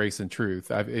balancing grace and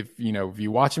truth. If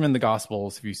you watch him in the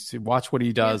Gospels, if you watch what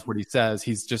he does, what he says,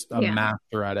 he's just a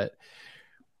master at it.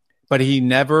 But he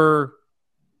never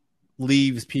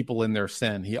leaves people in their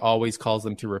sin. He always calls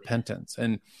them to repentance.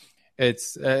 And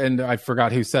I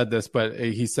forgot who said this, but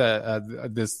he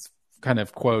said this kind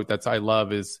of quote that I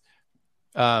love is,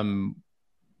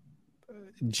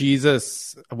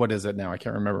 Jesus, what is it now? I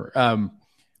can't remember.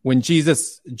 When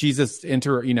Jesus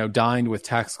dined with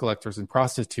tax collectors and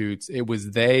prostitutes, it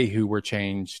was they who were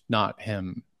changed, not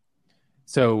him.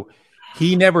 So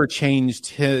he never changed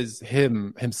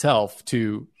himself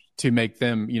to make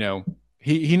them,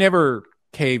 he never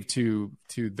caved to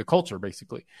the culture,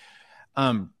 basically.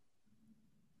 And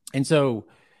so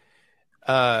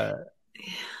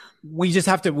we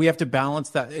have to balance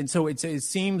that. And so it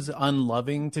seems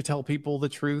unloving to tell people the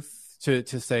truth, to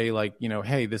say like,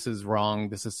 hey, this is wrong,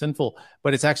 this is sinful,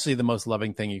 but it's actually the most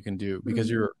loving thing you can do,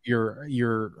 because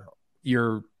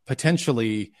you're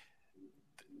potentially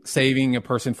saving a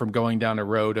person from going down a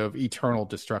road of eternal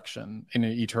destruction and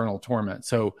eternal torment.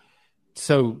 So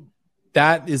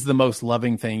that is the most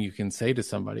loving thing you can say to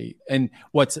somebody. And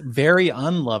what's very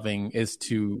unloving is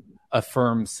to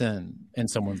affirm sin in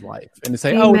someone's life and to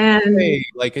say, Amen. "Oh, it's okay."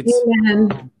 Like it's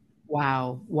Amen.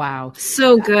 Wow.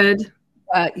 So good.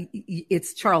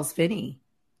 It's Charles Finney.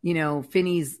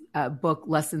 Finney's book,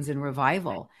 Lessons in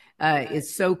Revival,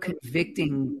 is so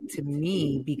convicting to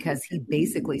me, because he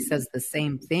basically says the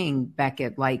same thing,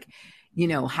 Becket. Like,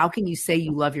 how can you say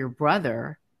you love your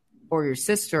brother or your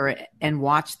sister and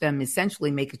watch them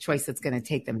essentially make a choice that's going to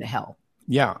take them to hell?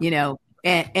 Yeah.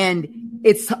 And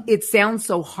it sounds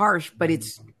so harsh, but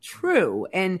it's true.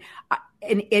 And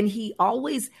he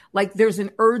always, like, there's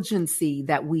an urgency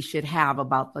that we should have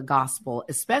about the gospel,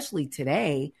 especially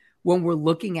today when we're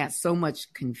looking at so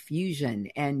much confusion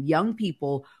and young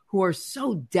people who are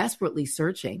so desperately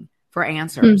searching for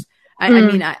answers.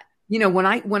 Mm-hmm. I mean,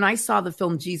 when I saw the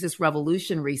film Jesus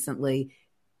Revolution recently,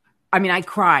 I mean, I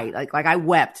cried, like I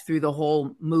wept through the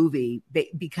whole movie,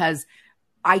 because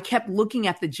I kept looking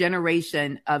at the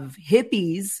generation of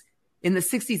hippies in the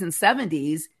 60s and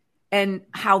 70s and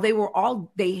how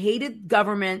they hated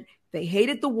government, they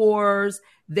hated the wars,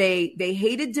 they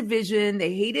hated division,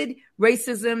 they hated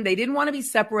racism, they didn't want to be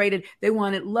separated, they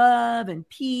wanted love and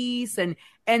peace,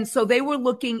 and so they were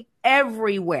looking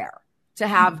everywhere to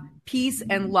have peace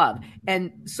and love.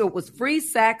 And so it was free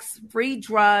sex, free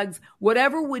drugs,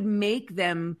 whatever would make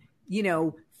them,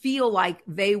 feel like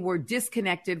they were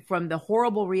disconnected from the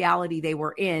horrible reality they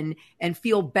were in and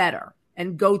feel better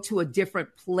and go to a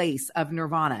different place of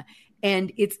nirvana.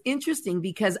 And it's interesting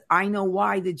because I know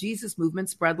why the Jesus movement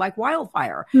spread like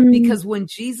wildfire. Mm-hmm. Because when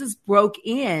Jesus broke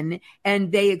in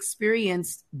and they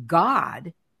experienced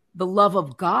God, the love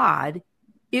of God,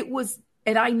 it was,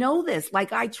 and I know this,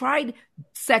 like I tried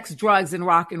sex, drugs, and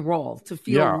rock and roll to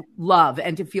feel love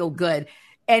and to feel good.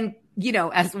 And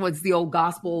as was the old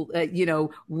gospel,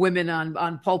 women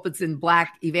on pulpits in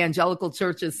Black evangelical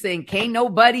churches sing, "Can't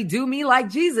nobody do me like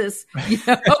Jesus,"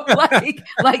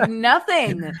 like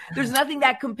nothing. There's nothing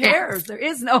that compares. There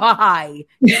is no high,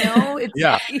 It's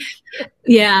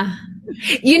yeah.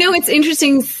 It's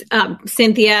interesting,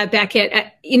 Cynthia,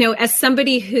 Becket, as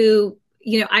somebody who,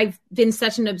 I've been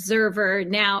such an observer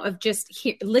now of just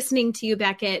listening to you,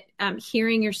 Becket,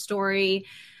 hearing your story.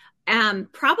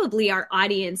 Probably our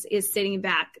audience is sitting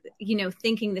back,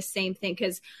 thinking the same thing,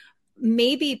 because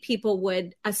maybe people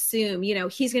would assume,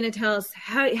 he's going to tell us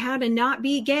how to not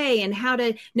be gay and how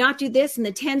to not do this and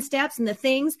the 10 steps and the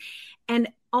things.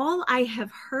 And all I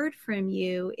have heard from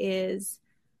you is,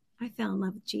 I fell in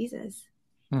love with Jesus.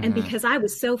 Mm-hmm. And because I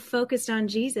was so focused on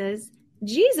Jesus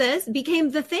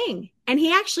became the thing. And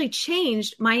he actually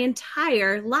changed my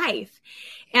entire life.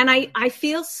 And I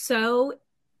feel so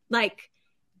like,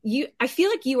 I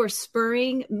feel like you are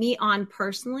spurring me on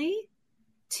personally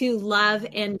to love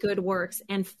and good works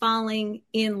and falling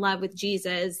in love with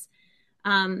Jesus.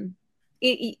 I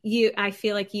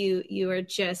feel like you are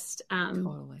just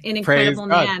totally. An incredible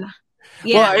man.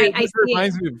 Yeah, Well, I this see it.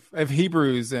 reminds me of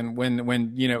Hebrews, and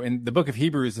when in the book of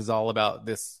Hebrews is all about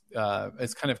this.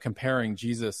 It's kind of comparing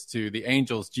Jesus to the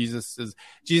angels. Jesus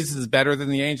is better than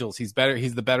the angels. He's better.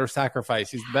 He's the better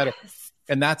sacrifice. He's the better,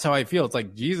 and that's how I feel. It's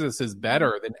like Jesus is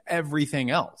better than everything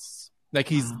else. Like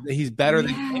he's better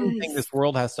than anything Yes. this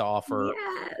world has to offer.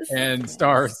 Yes. And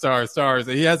stars.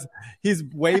 He's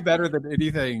way better than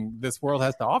anything this world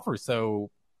has to offer. So,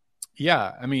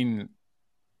 yeah, I mean,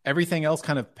 everything else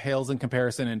kind of pales in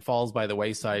comparison and falls by the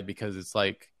wayside, because it's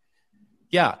like,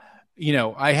 yeah,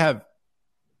 I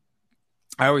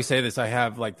always say this, I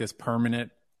have like this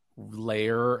permanent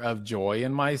layer of joy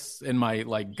in my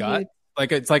like gut.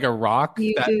 Like it's like a rock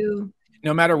You that do.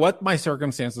 no matter what my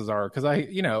circumstances are, because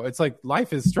it's like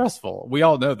life is stressful. We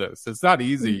all know this. It's not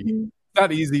easy. Mm-hmm. It's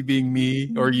not easy being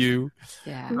me or you.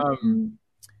 Yeah.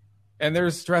 And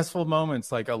there's stressful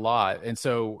moments, like a lot. And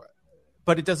so,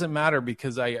 but it doesn't matter,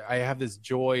 because I have this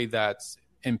joy that's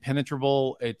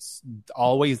impenetrable. It's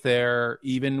always there,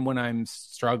 even when I'm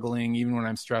struggling, even when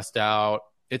I'm stressed out.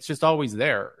 It's just always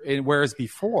there. Whereas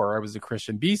before I was a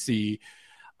Christian, BC,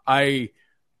 I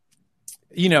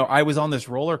was on this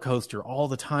roller coaster all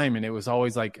the time, and it was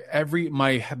always like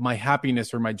my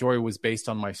happiness or my joy was based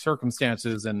on my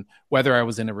circumstances, and whether I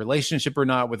was in a relationship or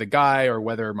not with a guy, or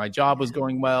whether my job was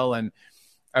going well. And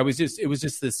it was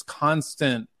just this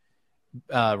constant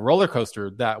roller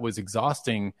coaster that was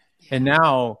exhausting. And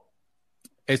now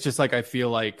it's just like I feel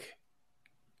like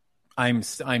I'm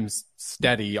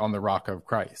steady on the rock of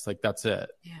Christ. Like that's it.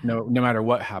 Yeah. No matter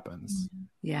what happens.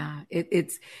 Yeah.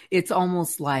 It's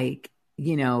almost like,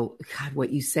 God,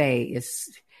 what you say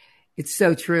it's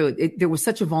so true. There was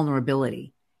such a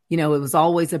vulnerability. It was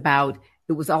always about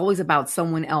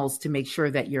someone else to make sure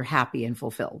that you're happy and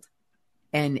fulfilled.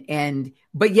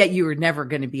 But yet you were never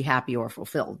going to be happy or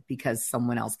fulfilled, because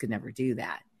someone else could never do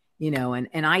that,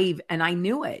 and I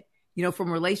knew it,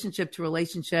 from relationship to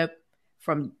relationship,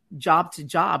 from job to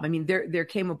job. I mean, there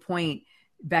came a point,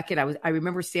 Becket, I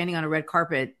remember standing on a red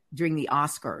carpet during the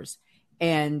Oscars,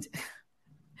 and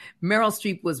Meryl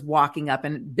Streep was walking up,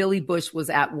 and Billy Bush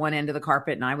was at one end of the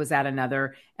carpet and I was at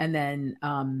another. And then,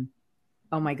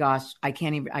 oh my gosh,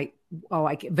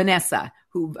 Vanessa,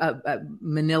 who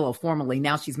Manila formerly,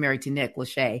 now she's married to Nick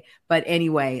Lachey. But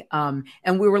anyway,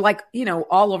 and we were like,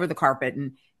 all over the carpet,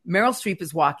 and Meryl Streep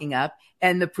is walking up,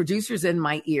 and the producer's in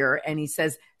my ear, and he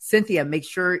says, "Cynthia, make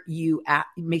sure you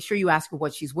ask her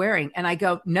what she's wearing." And I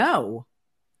go, "No."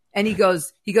 And he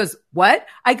goes, "What?"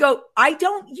 I go,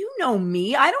 you know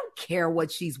me. I don't care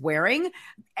what she's wearing.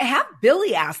 Have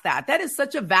Billy ask that. That is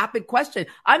such a vapid question.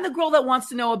 I'm the girl that wants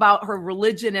to know about her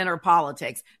religion and her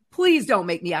politics. Please don't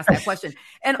make me ask that question.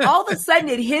 And all of a sudden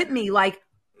it hit me like,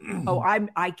 oh,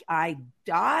 I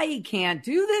can't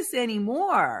do this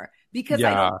anymore, because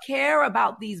I don't care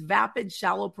about these vapid,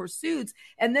 shallow pursuits.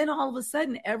 And then all of a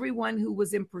sudden, everyone who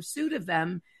was in pursuit of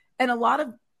them, and a lot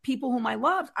of people whom I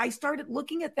loved, I started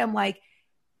looking at them like,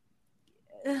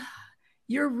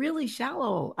 you're really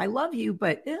shallow. I love you,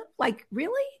 but like,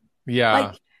 really? Yeah.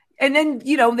 Like, and then,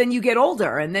 then you get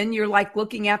older, and then you're like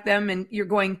looking at them and you're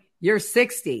going, you're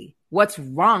 60. What's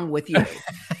wrong with you?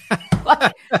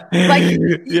 like,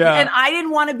 yeah. And I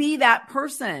didn't want to be that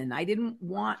person. I didn't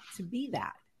want to be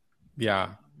that. Yeah,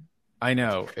 I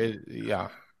know. It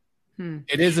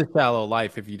is a shallow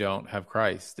life if you don't have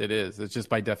Christ. It is. It's just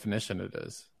by definition, it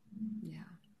is. Yeah.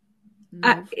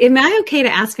 Am I okay to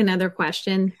ask another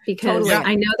question? Because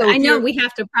totally. I know we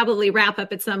have to probably wrap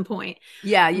up at some point.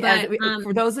 Yeah. But,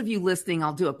 for those of you listening,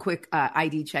 I'll do a quick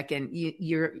ID check-in.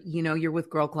 You're with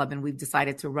Girl Club, and we've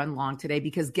decided to run long today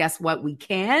because guess what? We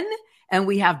can, and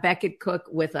we have Becket Cook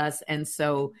with us, and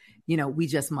so we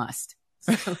just must.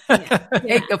 So,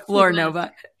 take the floor,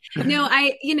 Nova.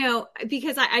 No,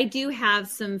 because I do have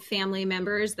some family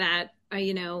members that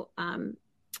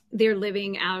they're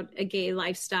living out a gay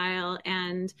lifestyle.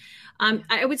 And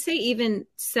I would say even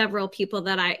several people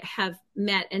that I have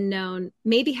met and known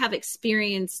maybe have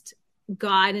experienced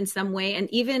God in some way. And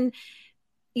even,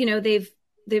 they've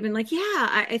been like,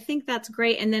 yeah, I think that's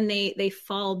great. And then they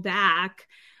fall back.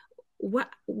 What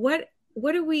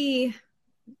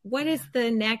is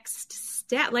the next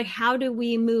step? Like, how do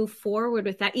we move forward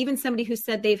with that? Even somebody who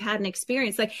said they've had an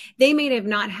experience, like they may have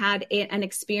not had an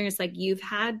experience like you've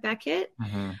had, Becket,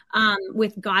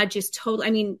 with God just totally.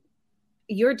 I mean,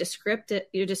 your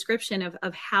description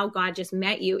of how God just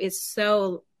met you is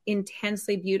so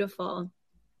intensely beautiful.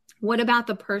 What about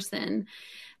the person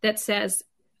that says,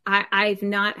 I've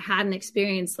not had an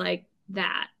experience like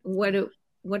that? What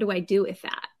do I do with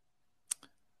that?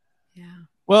 Yeah.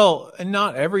 Well, and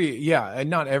not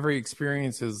every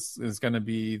experience is going to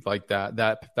be like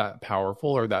that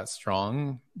powerful or that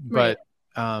strong, Right.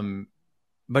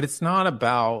 but it's not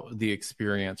about the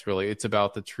experience really. It's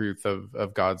about the truth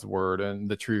of God's word and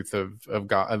the truth of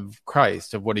God, of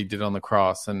Christ, of what he did on the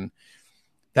cross. And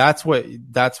that's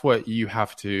what you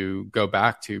have to go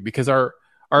back to, because our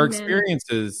Amen.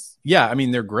 experiences, I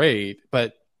mean, they're great,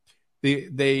 but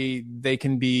they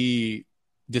can be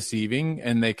deceiving,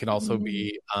 and they can also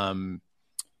be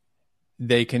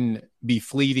they can be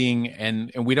fleeting, and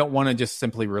we don't want to just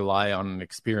simply rely on an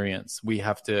experience. We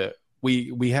have to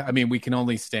I mean, we can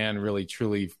only stand really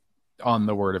truly on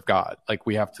the word of God. Like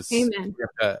we have to, Amen. we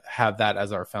have to have that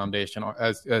as our foundation,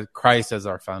 as Christ as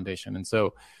our foundation. And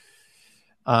so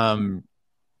I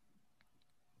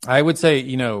would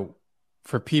say,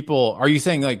 for people, are you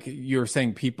saying, like, you're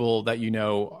saying people that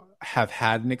have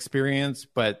had an experience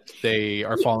but they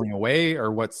are falling away,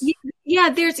 or what's? Yeah,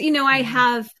 there's, I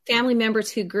have family members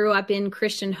who grew up in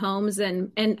Christian homes,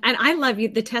 and I love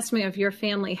the testimony of your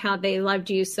family, how they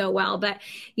loved you so well. But,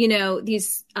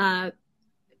 these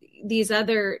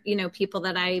other, people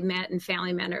that I met, and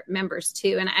family members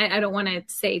too. And I don't want to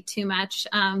say too much,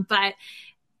 but,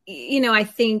 I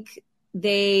think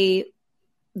they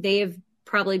have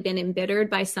probably been embittered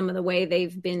by some of the way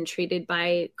they've been treated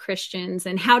by Christians,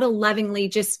 and how to lovingly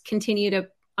just continue to,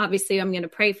 obviously I'm going to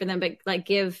pray for them, but like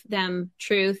give them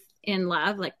truth in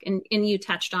love, like, and you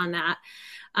touched on that.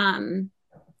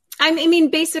 I mean,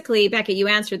 basically, Becket, you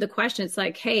answered the question. It's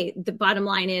like, hey, the bottom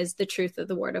line is the truth of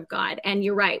the word of God. And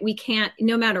you're right. We can't,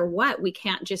 no matter what, we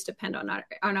can't just depend on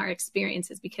our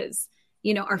experiences, because,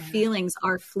 our feelings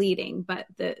are fleeting, but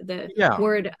the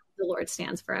word of the Lord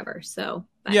stands forever. So,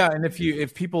 and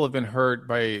if people have been hurt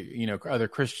by, other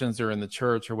Christians or in the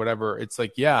church or whatever, it's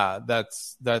like,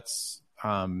 that's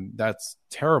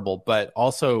terrible. But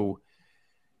also,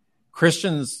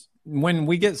 Christians, when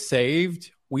we get saved,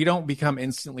 we don't become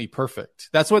instantly perfect.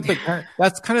 That's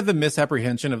that's kind of the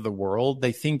misapprehension of the world.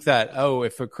 They think that,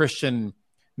 if a Christian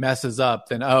messes up,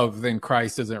 then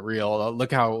Christ isn't real.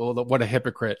 Look what a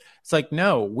hypocrite. It's like,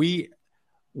 no, we're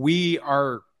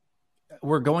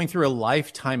going through a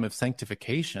lifetime of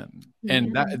sanctification,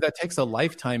 and that takes a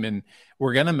lifetime, and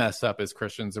we're going to mess up as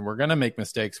Christians, and we're going to make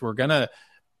mistakes. We're going to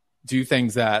do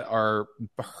things that are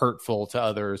hurtful to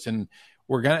others, and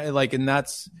we're going to and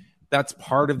that's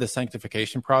part of the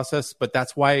sanctification process. But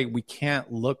that's why we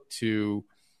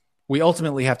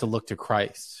ultimately have to look to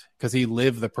Christ, because he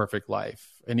lived the perfect life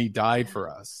and he died for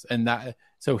us. And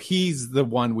so he's the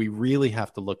one we really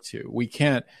have to look to. We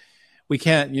can't,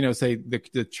 say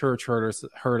the church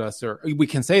hurt us, or we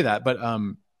can say that, but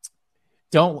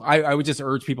I would just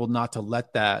urge people not to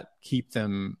let that keep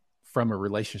them from a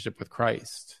relationship with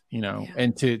Christ,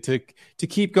 and to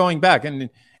keep going back and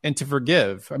to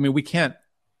forgive. I mean, we can't,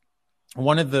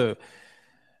 one of the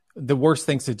worst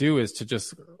things to do is to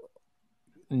just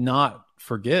not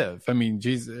forgive. I mean,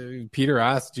 Peter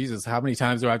asked Jesus, how many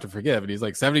times do I have to forgive? And he's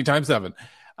like, 70 times 7.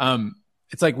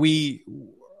 It's like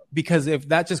because if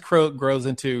that just grows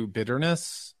into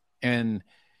bitterness, and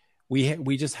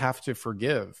we just have to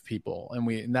forgive people.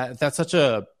 And that's such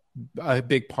a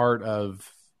big part of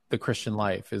the Christian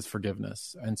life, is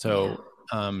forgiveness. And so,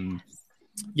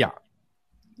 Yeah,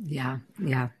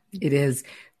 it is.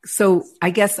 So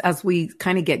I guess as we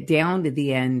kind of get down to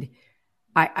the end,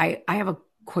 I have a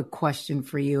quick question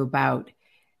for you about,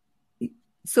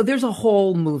 so there's a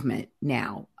whole movement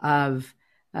now of,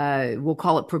 we'll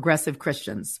call it progressive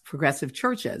Christians, progressive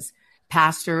churches,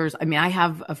 pastors. I mean, I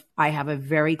have a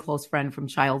very close friend from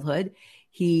childhood.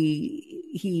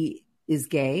 He is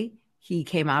gay. He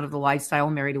came out of the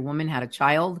lifestyle, married a woman, had a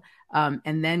child,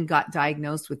 and then got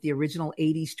diagnosed with the original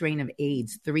 80 strain of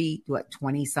AIDS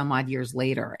 20 some odd years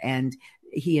later. And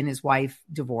he and his wife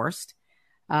divorced.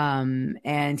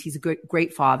 And he's a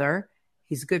great father.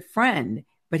 He's a good friend,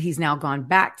 but he's now gone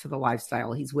back to the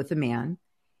lifestyle. He's with a man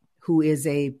who is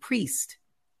a priest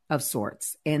of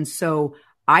sorts. And so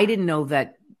I didn't know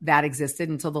that existed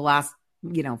until the last,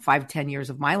 5-10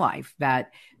 years of my life,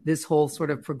 that this whole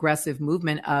sort of progressive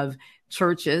movement of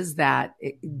churches that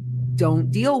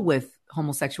don't deal with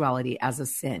homosexuality as a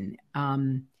sin.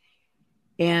 And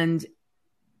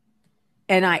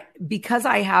because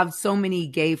I have so many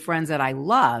gay friends that I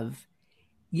love,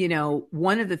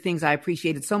 one of the things I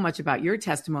appreciated so much about your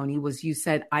testimony was you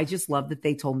said, I just love that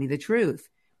they told me the truth.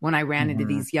 When I ran into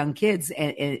these young kids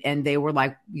and they were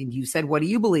like, you said, what do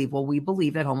you believe? Well, we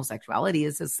believe that homosexuality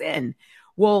is a sin.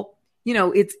 Well,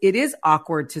 it is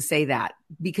awkward to say that,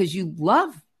 because you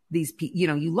love these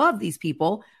people, you love these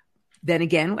people. Then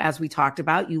again, as we talked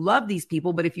about, you love these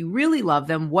people, but if you really love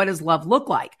them, what does love look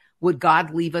like? would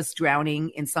God leave us drowning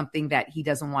in something that he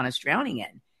doesn't want us drowning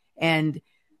in? And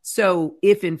so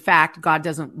if in fact God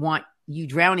doesn't want you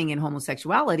drowning in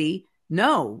homosexuality,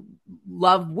 no,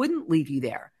 love wouldn't leave you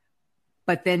there.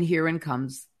 But then herein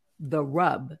comes the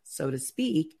rub, so to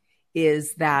speak,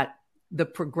 is that the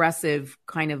progressive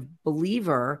kind of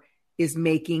believer is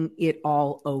making it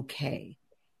all okay.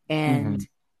 And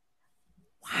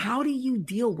how do you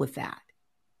deal with that?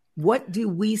 What do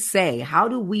we say? How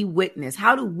do we witness?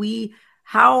 How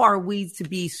are we to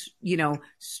be,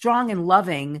 strong and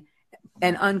loving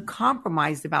and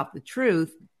uncompromised about the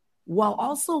truth while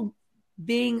also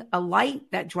being a light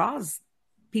that draws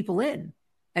people in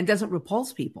and doesn't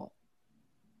repulse people?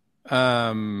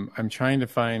 I'm trying to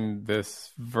find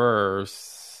this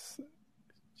verse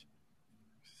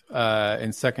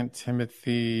in 2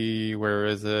 Timothy. Where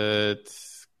is it?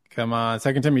 Come on,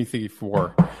 2 Timothy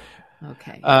 4.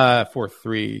 Okay.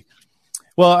 4:3.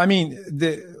 Well, I mean,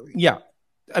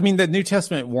 the New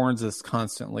Testament warns us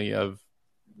constantly of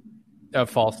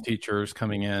false teachers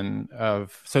coming in.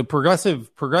 So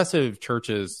progressive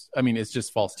churches. I mean, it's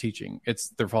just false teaching.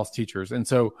 They're false teachers, and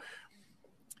so.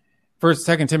 First,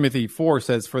 2 Timothy 4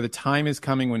 says, "For the time is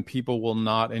coming when people will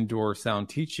not endure sound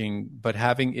teaching, but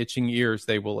having itching ears,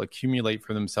 they will accumulate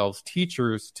for themselves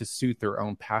teachers to suit their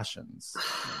own passions."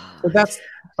 So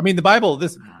the Bible,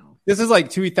 this is like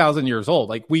 2,000 years old.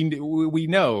 Like we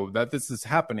know that this is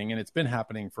happening, and it's been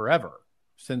happening forever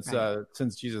since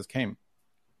Jesus came.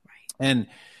 Right. And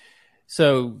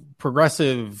so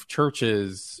progressive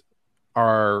churches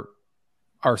are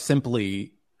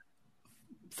simply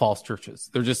false churches.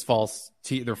 They're just false.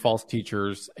 They're false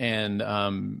teachers, and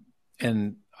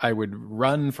I would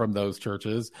run from those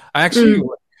churches. I actually,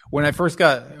 when I first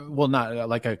not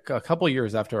like a couple of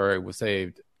years after I was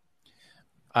saved,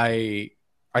 I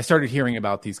started hearing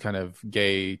about these kind of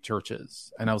gay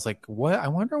churches, and I was like, "What? I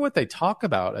wonder what they talk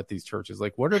about at these churches.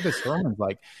 Like, what are the sermons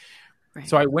like?" Right.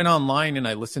 So I went online and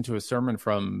I listened to a sermon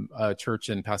from a church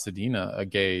in Pasadena, a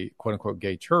gay, quote unquote,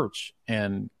 gay church,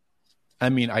 and I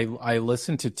mean, I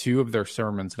listened to 2 of their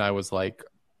sermons and I was like,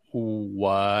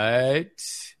 what?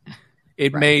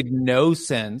 It made no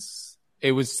sense.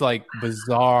 It was like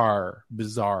bizarre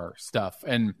stuff.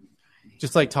 And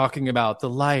just like talking about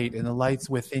the light and the light's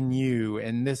within you.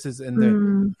 And this is I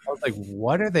was like,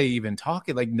 what are they even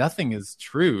talking? Like nothing is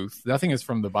truth. Nothing is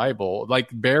from the Bible. Like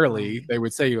barely. They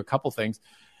would say a couple things.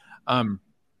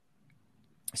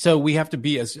 So we have to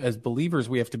be, as believers,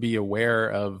 we have to be aware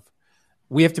of,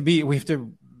 we have to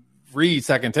read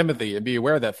 2 Timothy and be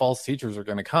aware that false teachers are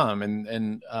going to come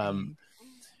and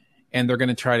they're going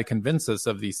to try to convince us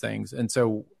of these things. And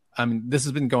so this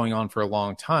has been going on for a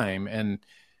long time. And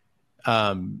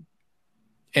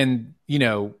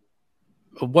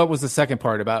what was the second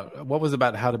part about? What was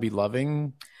about how to be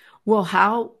loving? Well,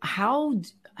 how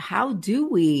do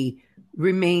we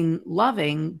remain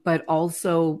loving, but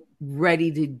also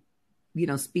ready to,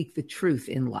 speak the truth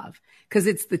in love? Because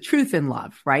it's the truth in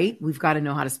love, right? We've got to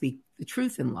know how to speak the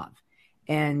truth in love.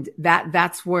 And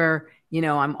that's where,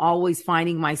 I'm always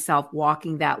finding myself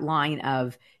walking that line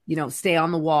of, stay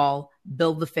on the wall,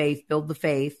 build the faith.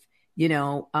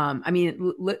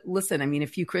 Listen, a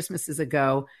few Christmases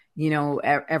ago,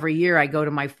 every year I go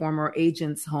to my former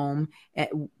agent's home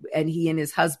and he and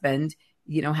his husband,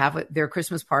 have their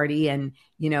Christmas party. And,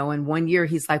 and one year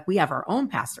he's like, we have our own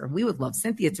pastor and we would love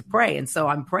Cynthia to pray. And so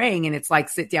I'm praying and it's like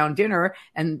sit down dinner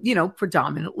and,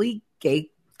 predominantly gay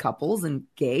couples and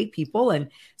gay people. And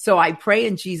so I pray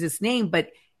in Jesus' name,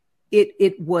 but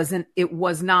it was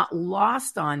not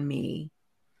lost on me.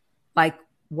 Like,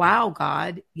 wow,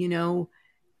 God,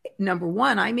 number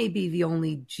one, I may be the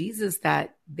only Jesus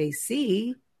that they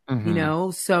see,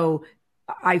 so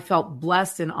I felt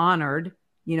blessed and honored,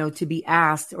 to be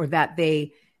asked, or that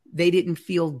they didn't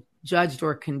feel judged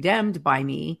or condemned by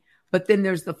me. But then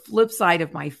there's the flip side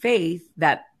of my faith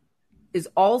that is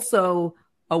also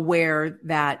aware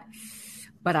that,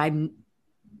 but I'm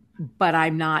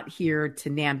not here to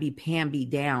namby-pamby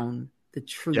down the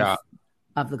truth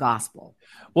of the gospel.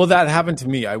 Well, that happened to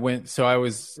me. I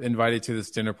was invited to this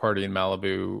dinner party in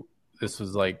Malibu. This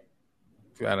was like,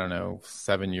 I don't know,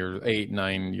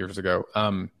 9 years ago.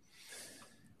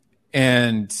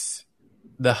 And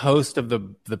the host of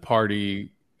the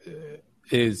party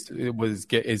is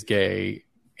gay,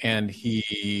 and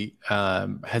he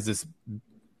has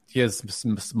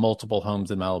multiple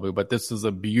homes in Malibu, but this is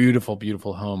a beautiful,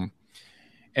 beautiful home.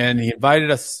 And he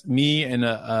invited me and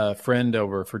a friend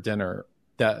over for dinner.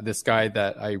 This guy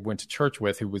that I went to church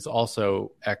with, who was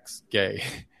also ex-gay.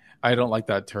 I don't like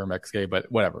that term ex-gay,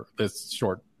 but whatever. This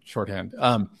shorthand.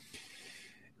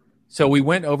 So we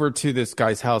went over to this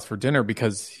guy's house for dinner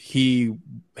because he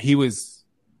was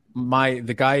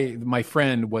my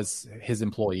friend was his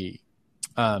employee.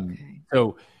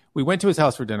 So we went to his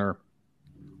house for dinner,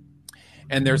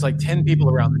 and there's like 10 people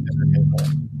around the dinner table.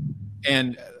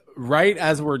 And right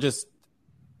as we're just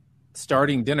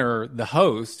starting dinner, the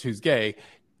host, who's gay,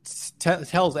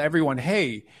 tells everyone,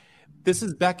 "Hey, this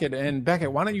is Becket, and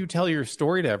Becket, why don't you tell your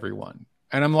story to everyone?"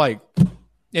 And I'm like,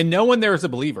 and no one there is a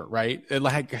believer, right? And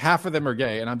like half of them are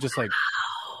gay, and I'm just like,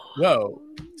 whoa.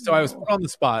 So I was put on the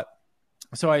spot.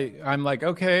 So I'm like,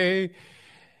 okay.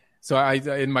 So I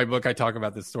in my book I talk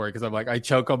about this story because I'm like, I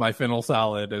choke on my fennel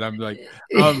salad, and I'm like,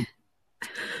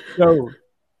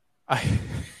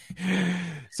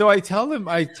 so I tell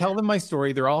them my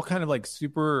story. They're all kind of like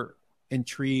super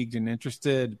intrigued and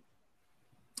interested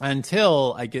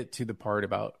until I get to the part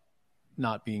about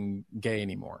not being gay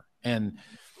anymore. And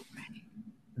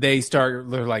they're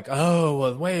like, oh,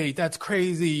 well, wait, that's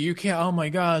crazy. You can't, oh my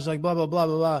gosh, like blah, blah, blah,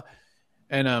 blah, blah.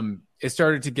 And it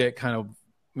started to get kind of,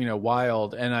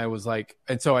 wild. And I was like,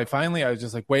 and so I was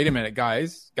just like, wait a minute,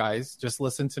 guys, just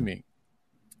listen to me.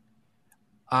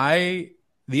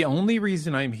 The only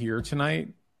reason I'm here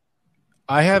tonight,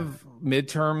 I have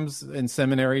midterms in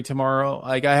seminary tomorrow.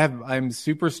 Like I'm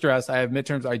super stressed. I have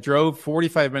midterms. I drove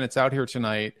 45 minutes out here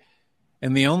tonight.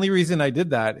 And the only reason I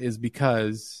did that is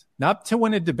because, not to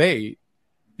win a debate,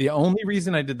 the only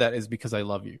reason I did that is because I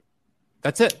love you.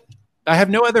 That's it. I have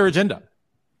no other agenda.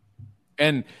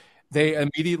 And they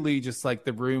immediately just like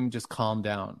the room just calmed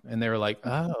down, and they were like,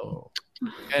 oh.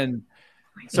 And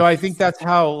so I think that's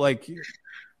how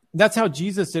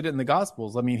Jesus did it in the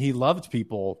Gospels. I mean, he loved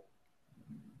people,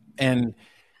 and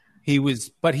he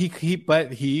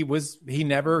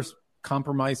never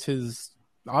compromised his,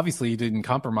 obviously he didn't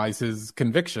compromise his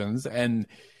convictions. And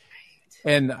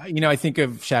I think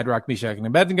of Shadrach, Meshach, and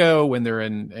Abednego when they're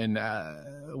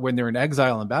in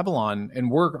exile in Babylon, and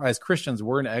we're, as Christians,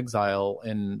 we're in exile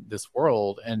in this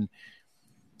world, and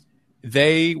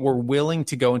they were willing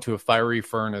to go into a fiery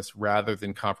furnace rather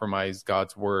than compromise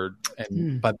God's word,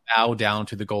 but bow down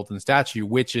to the golden statue,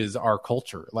 which is our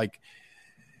culture. Like,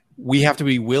 we have to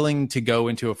be willing to go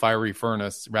into a fiery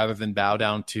furnace rather than bow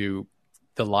down to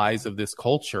the lies of this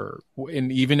culture.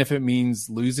 And even if it means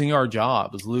losing our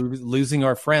jobs, losing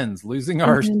our friends, losing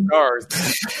our stars,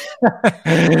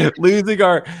 losing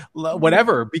our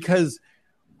whatever, because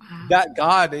that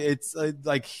God, it's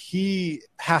like he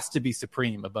has to be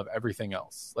supreme above everything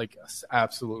else, like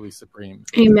absolutely supreme.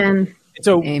 Amen.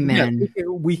 So amen. Yeah,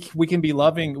 we can be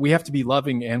loving. We have to be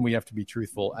loving, and we have to be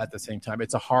truthful at the same time.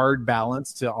 It's a hard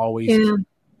balance to always. Yeah.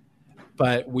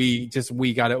 But we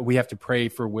have to pray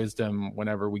for wisdom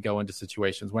whenever we go into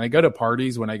situations. When I go to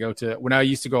parties, when I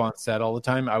used to go on set all the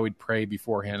time, I would pray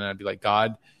beforehand, and I'd be like,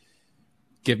 God,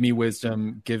 give me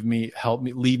wisdom, help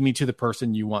me, lead me to the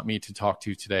person you want me to talk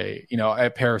to today,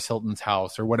 at Paris Hilton's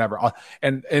house or whatever.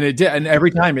 And it did. And every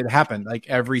time it happened, like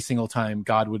every single time,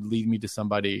 God would lead me to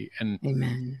somebody, and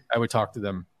amen. I would talk to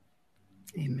them.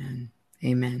 Amen.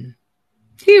 Amen.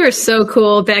 You are so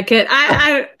cool, Becket.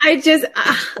 I just,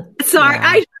 sorry, yeah.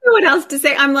 I don't know what else to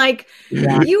say. I'm like,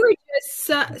 yeah. You are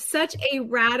just such a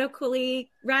radically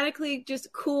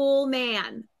just cool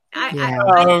man. I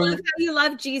love how you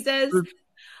love Jesus.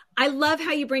 I love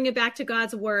how you bring it back to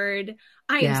God's word.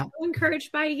 I am so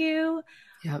encouraged by you.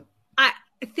 Yep.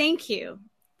 Thank you.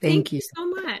 Thank you so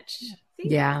much.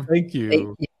 Thank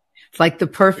you. It's like the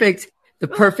perfect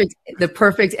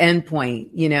end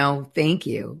point, thank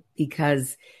you,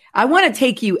 because I want to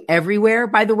take you everywhere,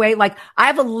 by the way. Like, I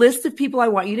have a list of people I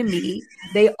want you to meet.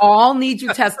 They all need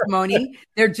your testimony.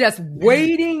 They're just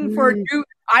waiting for you.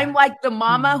 I'm like the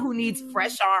mama who needs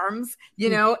fresh arms,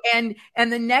 and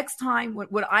the next time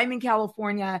when I'm in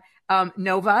California,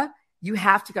 Nova, you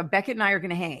have to come. Becket and I are going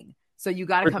to hang. So you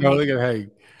got to come. Hang.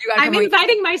 I'm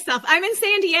inviting myself. I'm in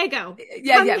San Diego.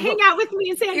 Come hang out with me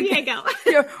in San Diego.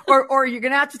 or you're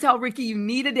going to have to tell Ricky you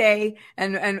need a day,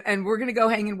 and we're going to go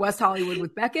hang in West Hollywood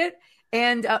with Becket.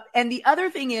 And the other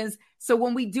thing is, so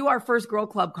when we do our first Girl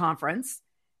Club conference,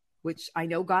 which I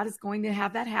know God is going to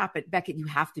have that happen, Becket, you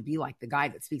have to be like the guy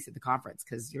that speaks at the conference,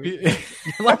 because you're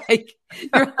like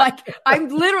I'm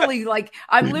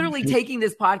literally taking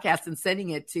this podcast and sending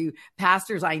it to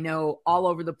pastors I know all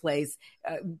over the place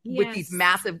with these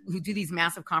who do these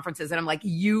massive conferences, and I'm like,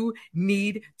 you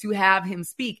need to have him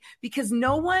speak, because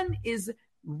no one is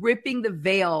ripping the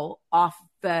veil off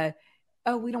we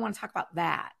don't want to talk about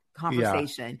that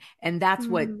conversation. And that's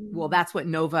what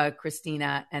Nova,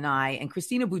 Christina, and I, and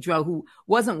Christina Boudreau, who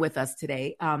wasn't with us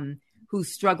today, who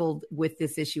struggled with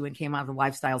this issue and came out of the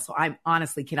lifestyle. So I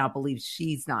honestly cannot believe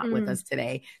she's not with us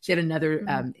today. She had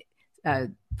another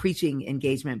preaching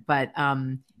engagement. But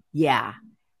yeah,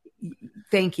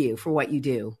 thank you for what you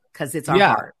do, because it's our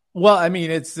heart. Well, I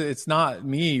mean, it's not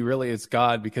me really, it's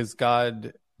God, because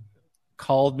God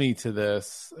called me to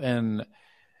this. And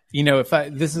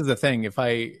this is the thing, if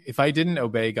I didn't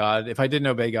obey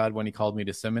God, when he called me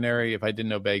to seminary, if I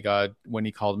didn't obey God when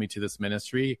he called me to this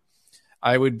ministry,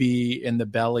 I would be in the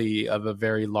belly of a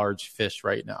very large fish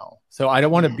right now. So I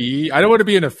don't want to be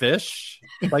in a fish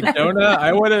like Jonah.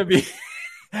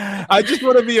 I just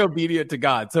want to be obedient to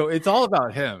God. So it's all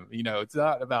about him. It's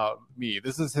not about me.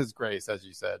 This is his grace, as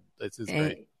you said. It's his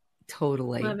grace.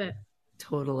 Totally. Love it.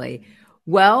 Totally.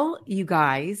 Well, you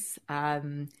guys, I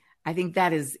think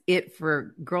that is it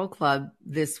for Girl Club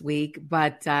this week.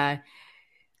 But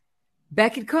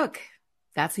Becket Cook,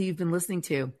 that's who you've been listening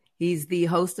to. He's the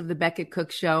host of the Becket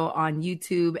Cook Show on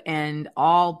YouTube and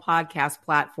all podcast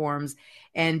platforms.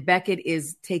 And Becket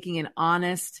is taking an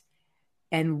honest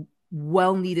and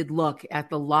well-needed look at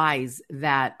the lies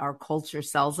that our culture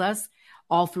sells us,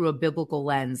 all through a biblical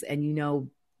lens.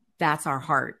 And that's our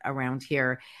heart around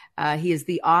here. He is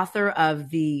the author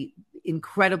of the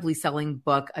incredibly selling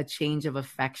book, A Change of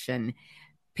Affection.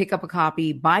 Pick up a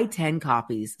copy, buy 10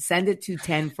 copies, send it to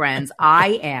 10 friends.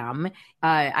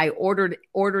 I ordered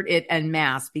it en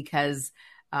masse because,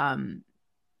 and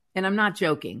I'm not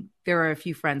joking, there are a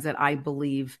few friends that I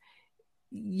believe,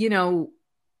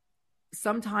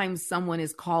 sometimes someone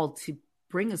is called to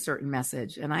bring a certain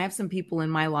message. And I have some people in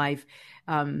my life,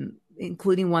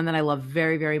 including one that I love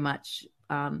very, very much,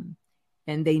 and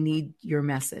they need your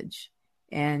message.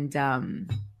 And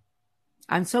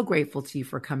I'm so grateful to you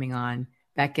for coming on,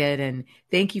 Becket, and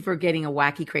thank you for getting a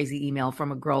wacky, crazy email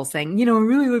from a girl saying, I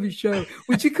really love your show.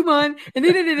 Would you come on?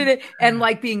 And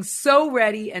like being so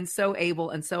ready and so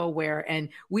able and so aware. And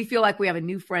we feel like we have a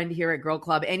new friend here at Girl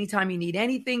Club. Anytime you need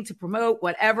anything to promote,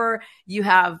 whatever, you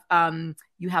have some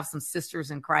sisters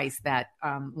in Christ that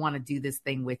want to do this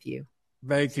thing with you.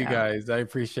 Thank you, guys. I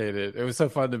appreciate it. It was so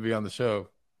fun to be on the show.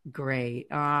 Great.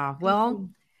 Well,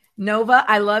 Nova,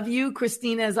 I love you.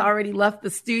 Christina has already left the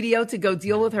studio to go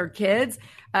deal with her kids.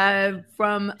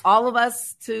 From all of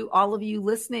us to all of you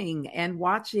listening and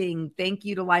watching, thank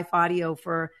you to Life Audio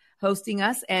for hosting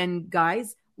us. And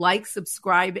guys, like,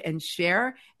 subscribe, and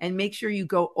share. And make sure you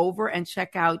go over and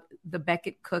check out the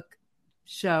Becket Cook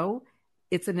Show.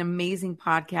 It's an amazing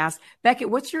podcast.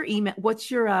 Becket, what's your email? What's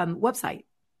your website?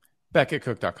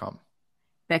 BecketCook.com.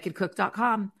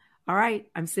 BecketCook.com. All right.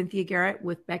 I'm Cynthia Garrett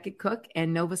with Becket Cook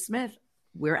and Nova Smith.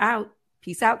 We're out.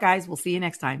 Peace out, guys. We'll see you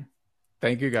next time.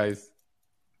 Thank you, guys.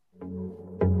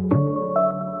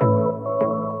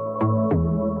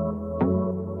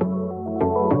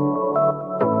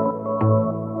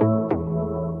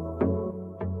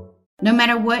 No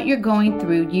matter what you're going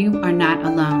through, you are not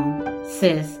alone.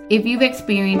 Sis, if you've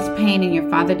experienced pain in your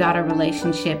father-daughter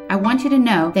relationship, I want you to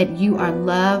know that you are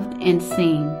loved and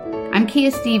seen. I'm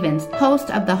Kia Stevens, host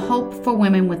of the Hope for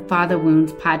Women with Father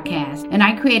Wounds podcast, and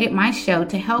I created my show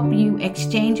to help you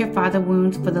exchange your father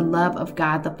wounds for the love of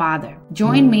God the Father.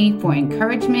 Join me for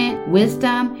encouragement,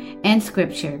 wisdom, and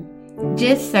scripture.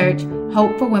 Just search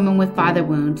Hope for Women with Father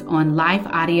Wounds on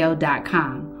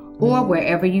lifeaudio.com or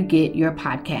wherever you get your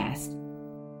podcast.